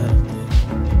suppose that'll do.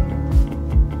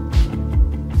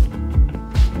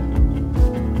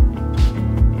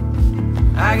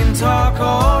 I can talk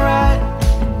alright.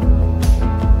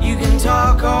 You can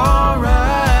talk alright.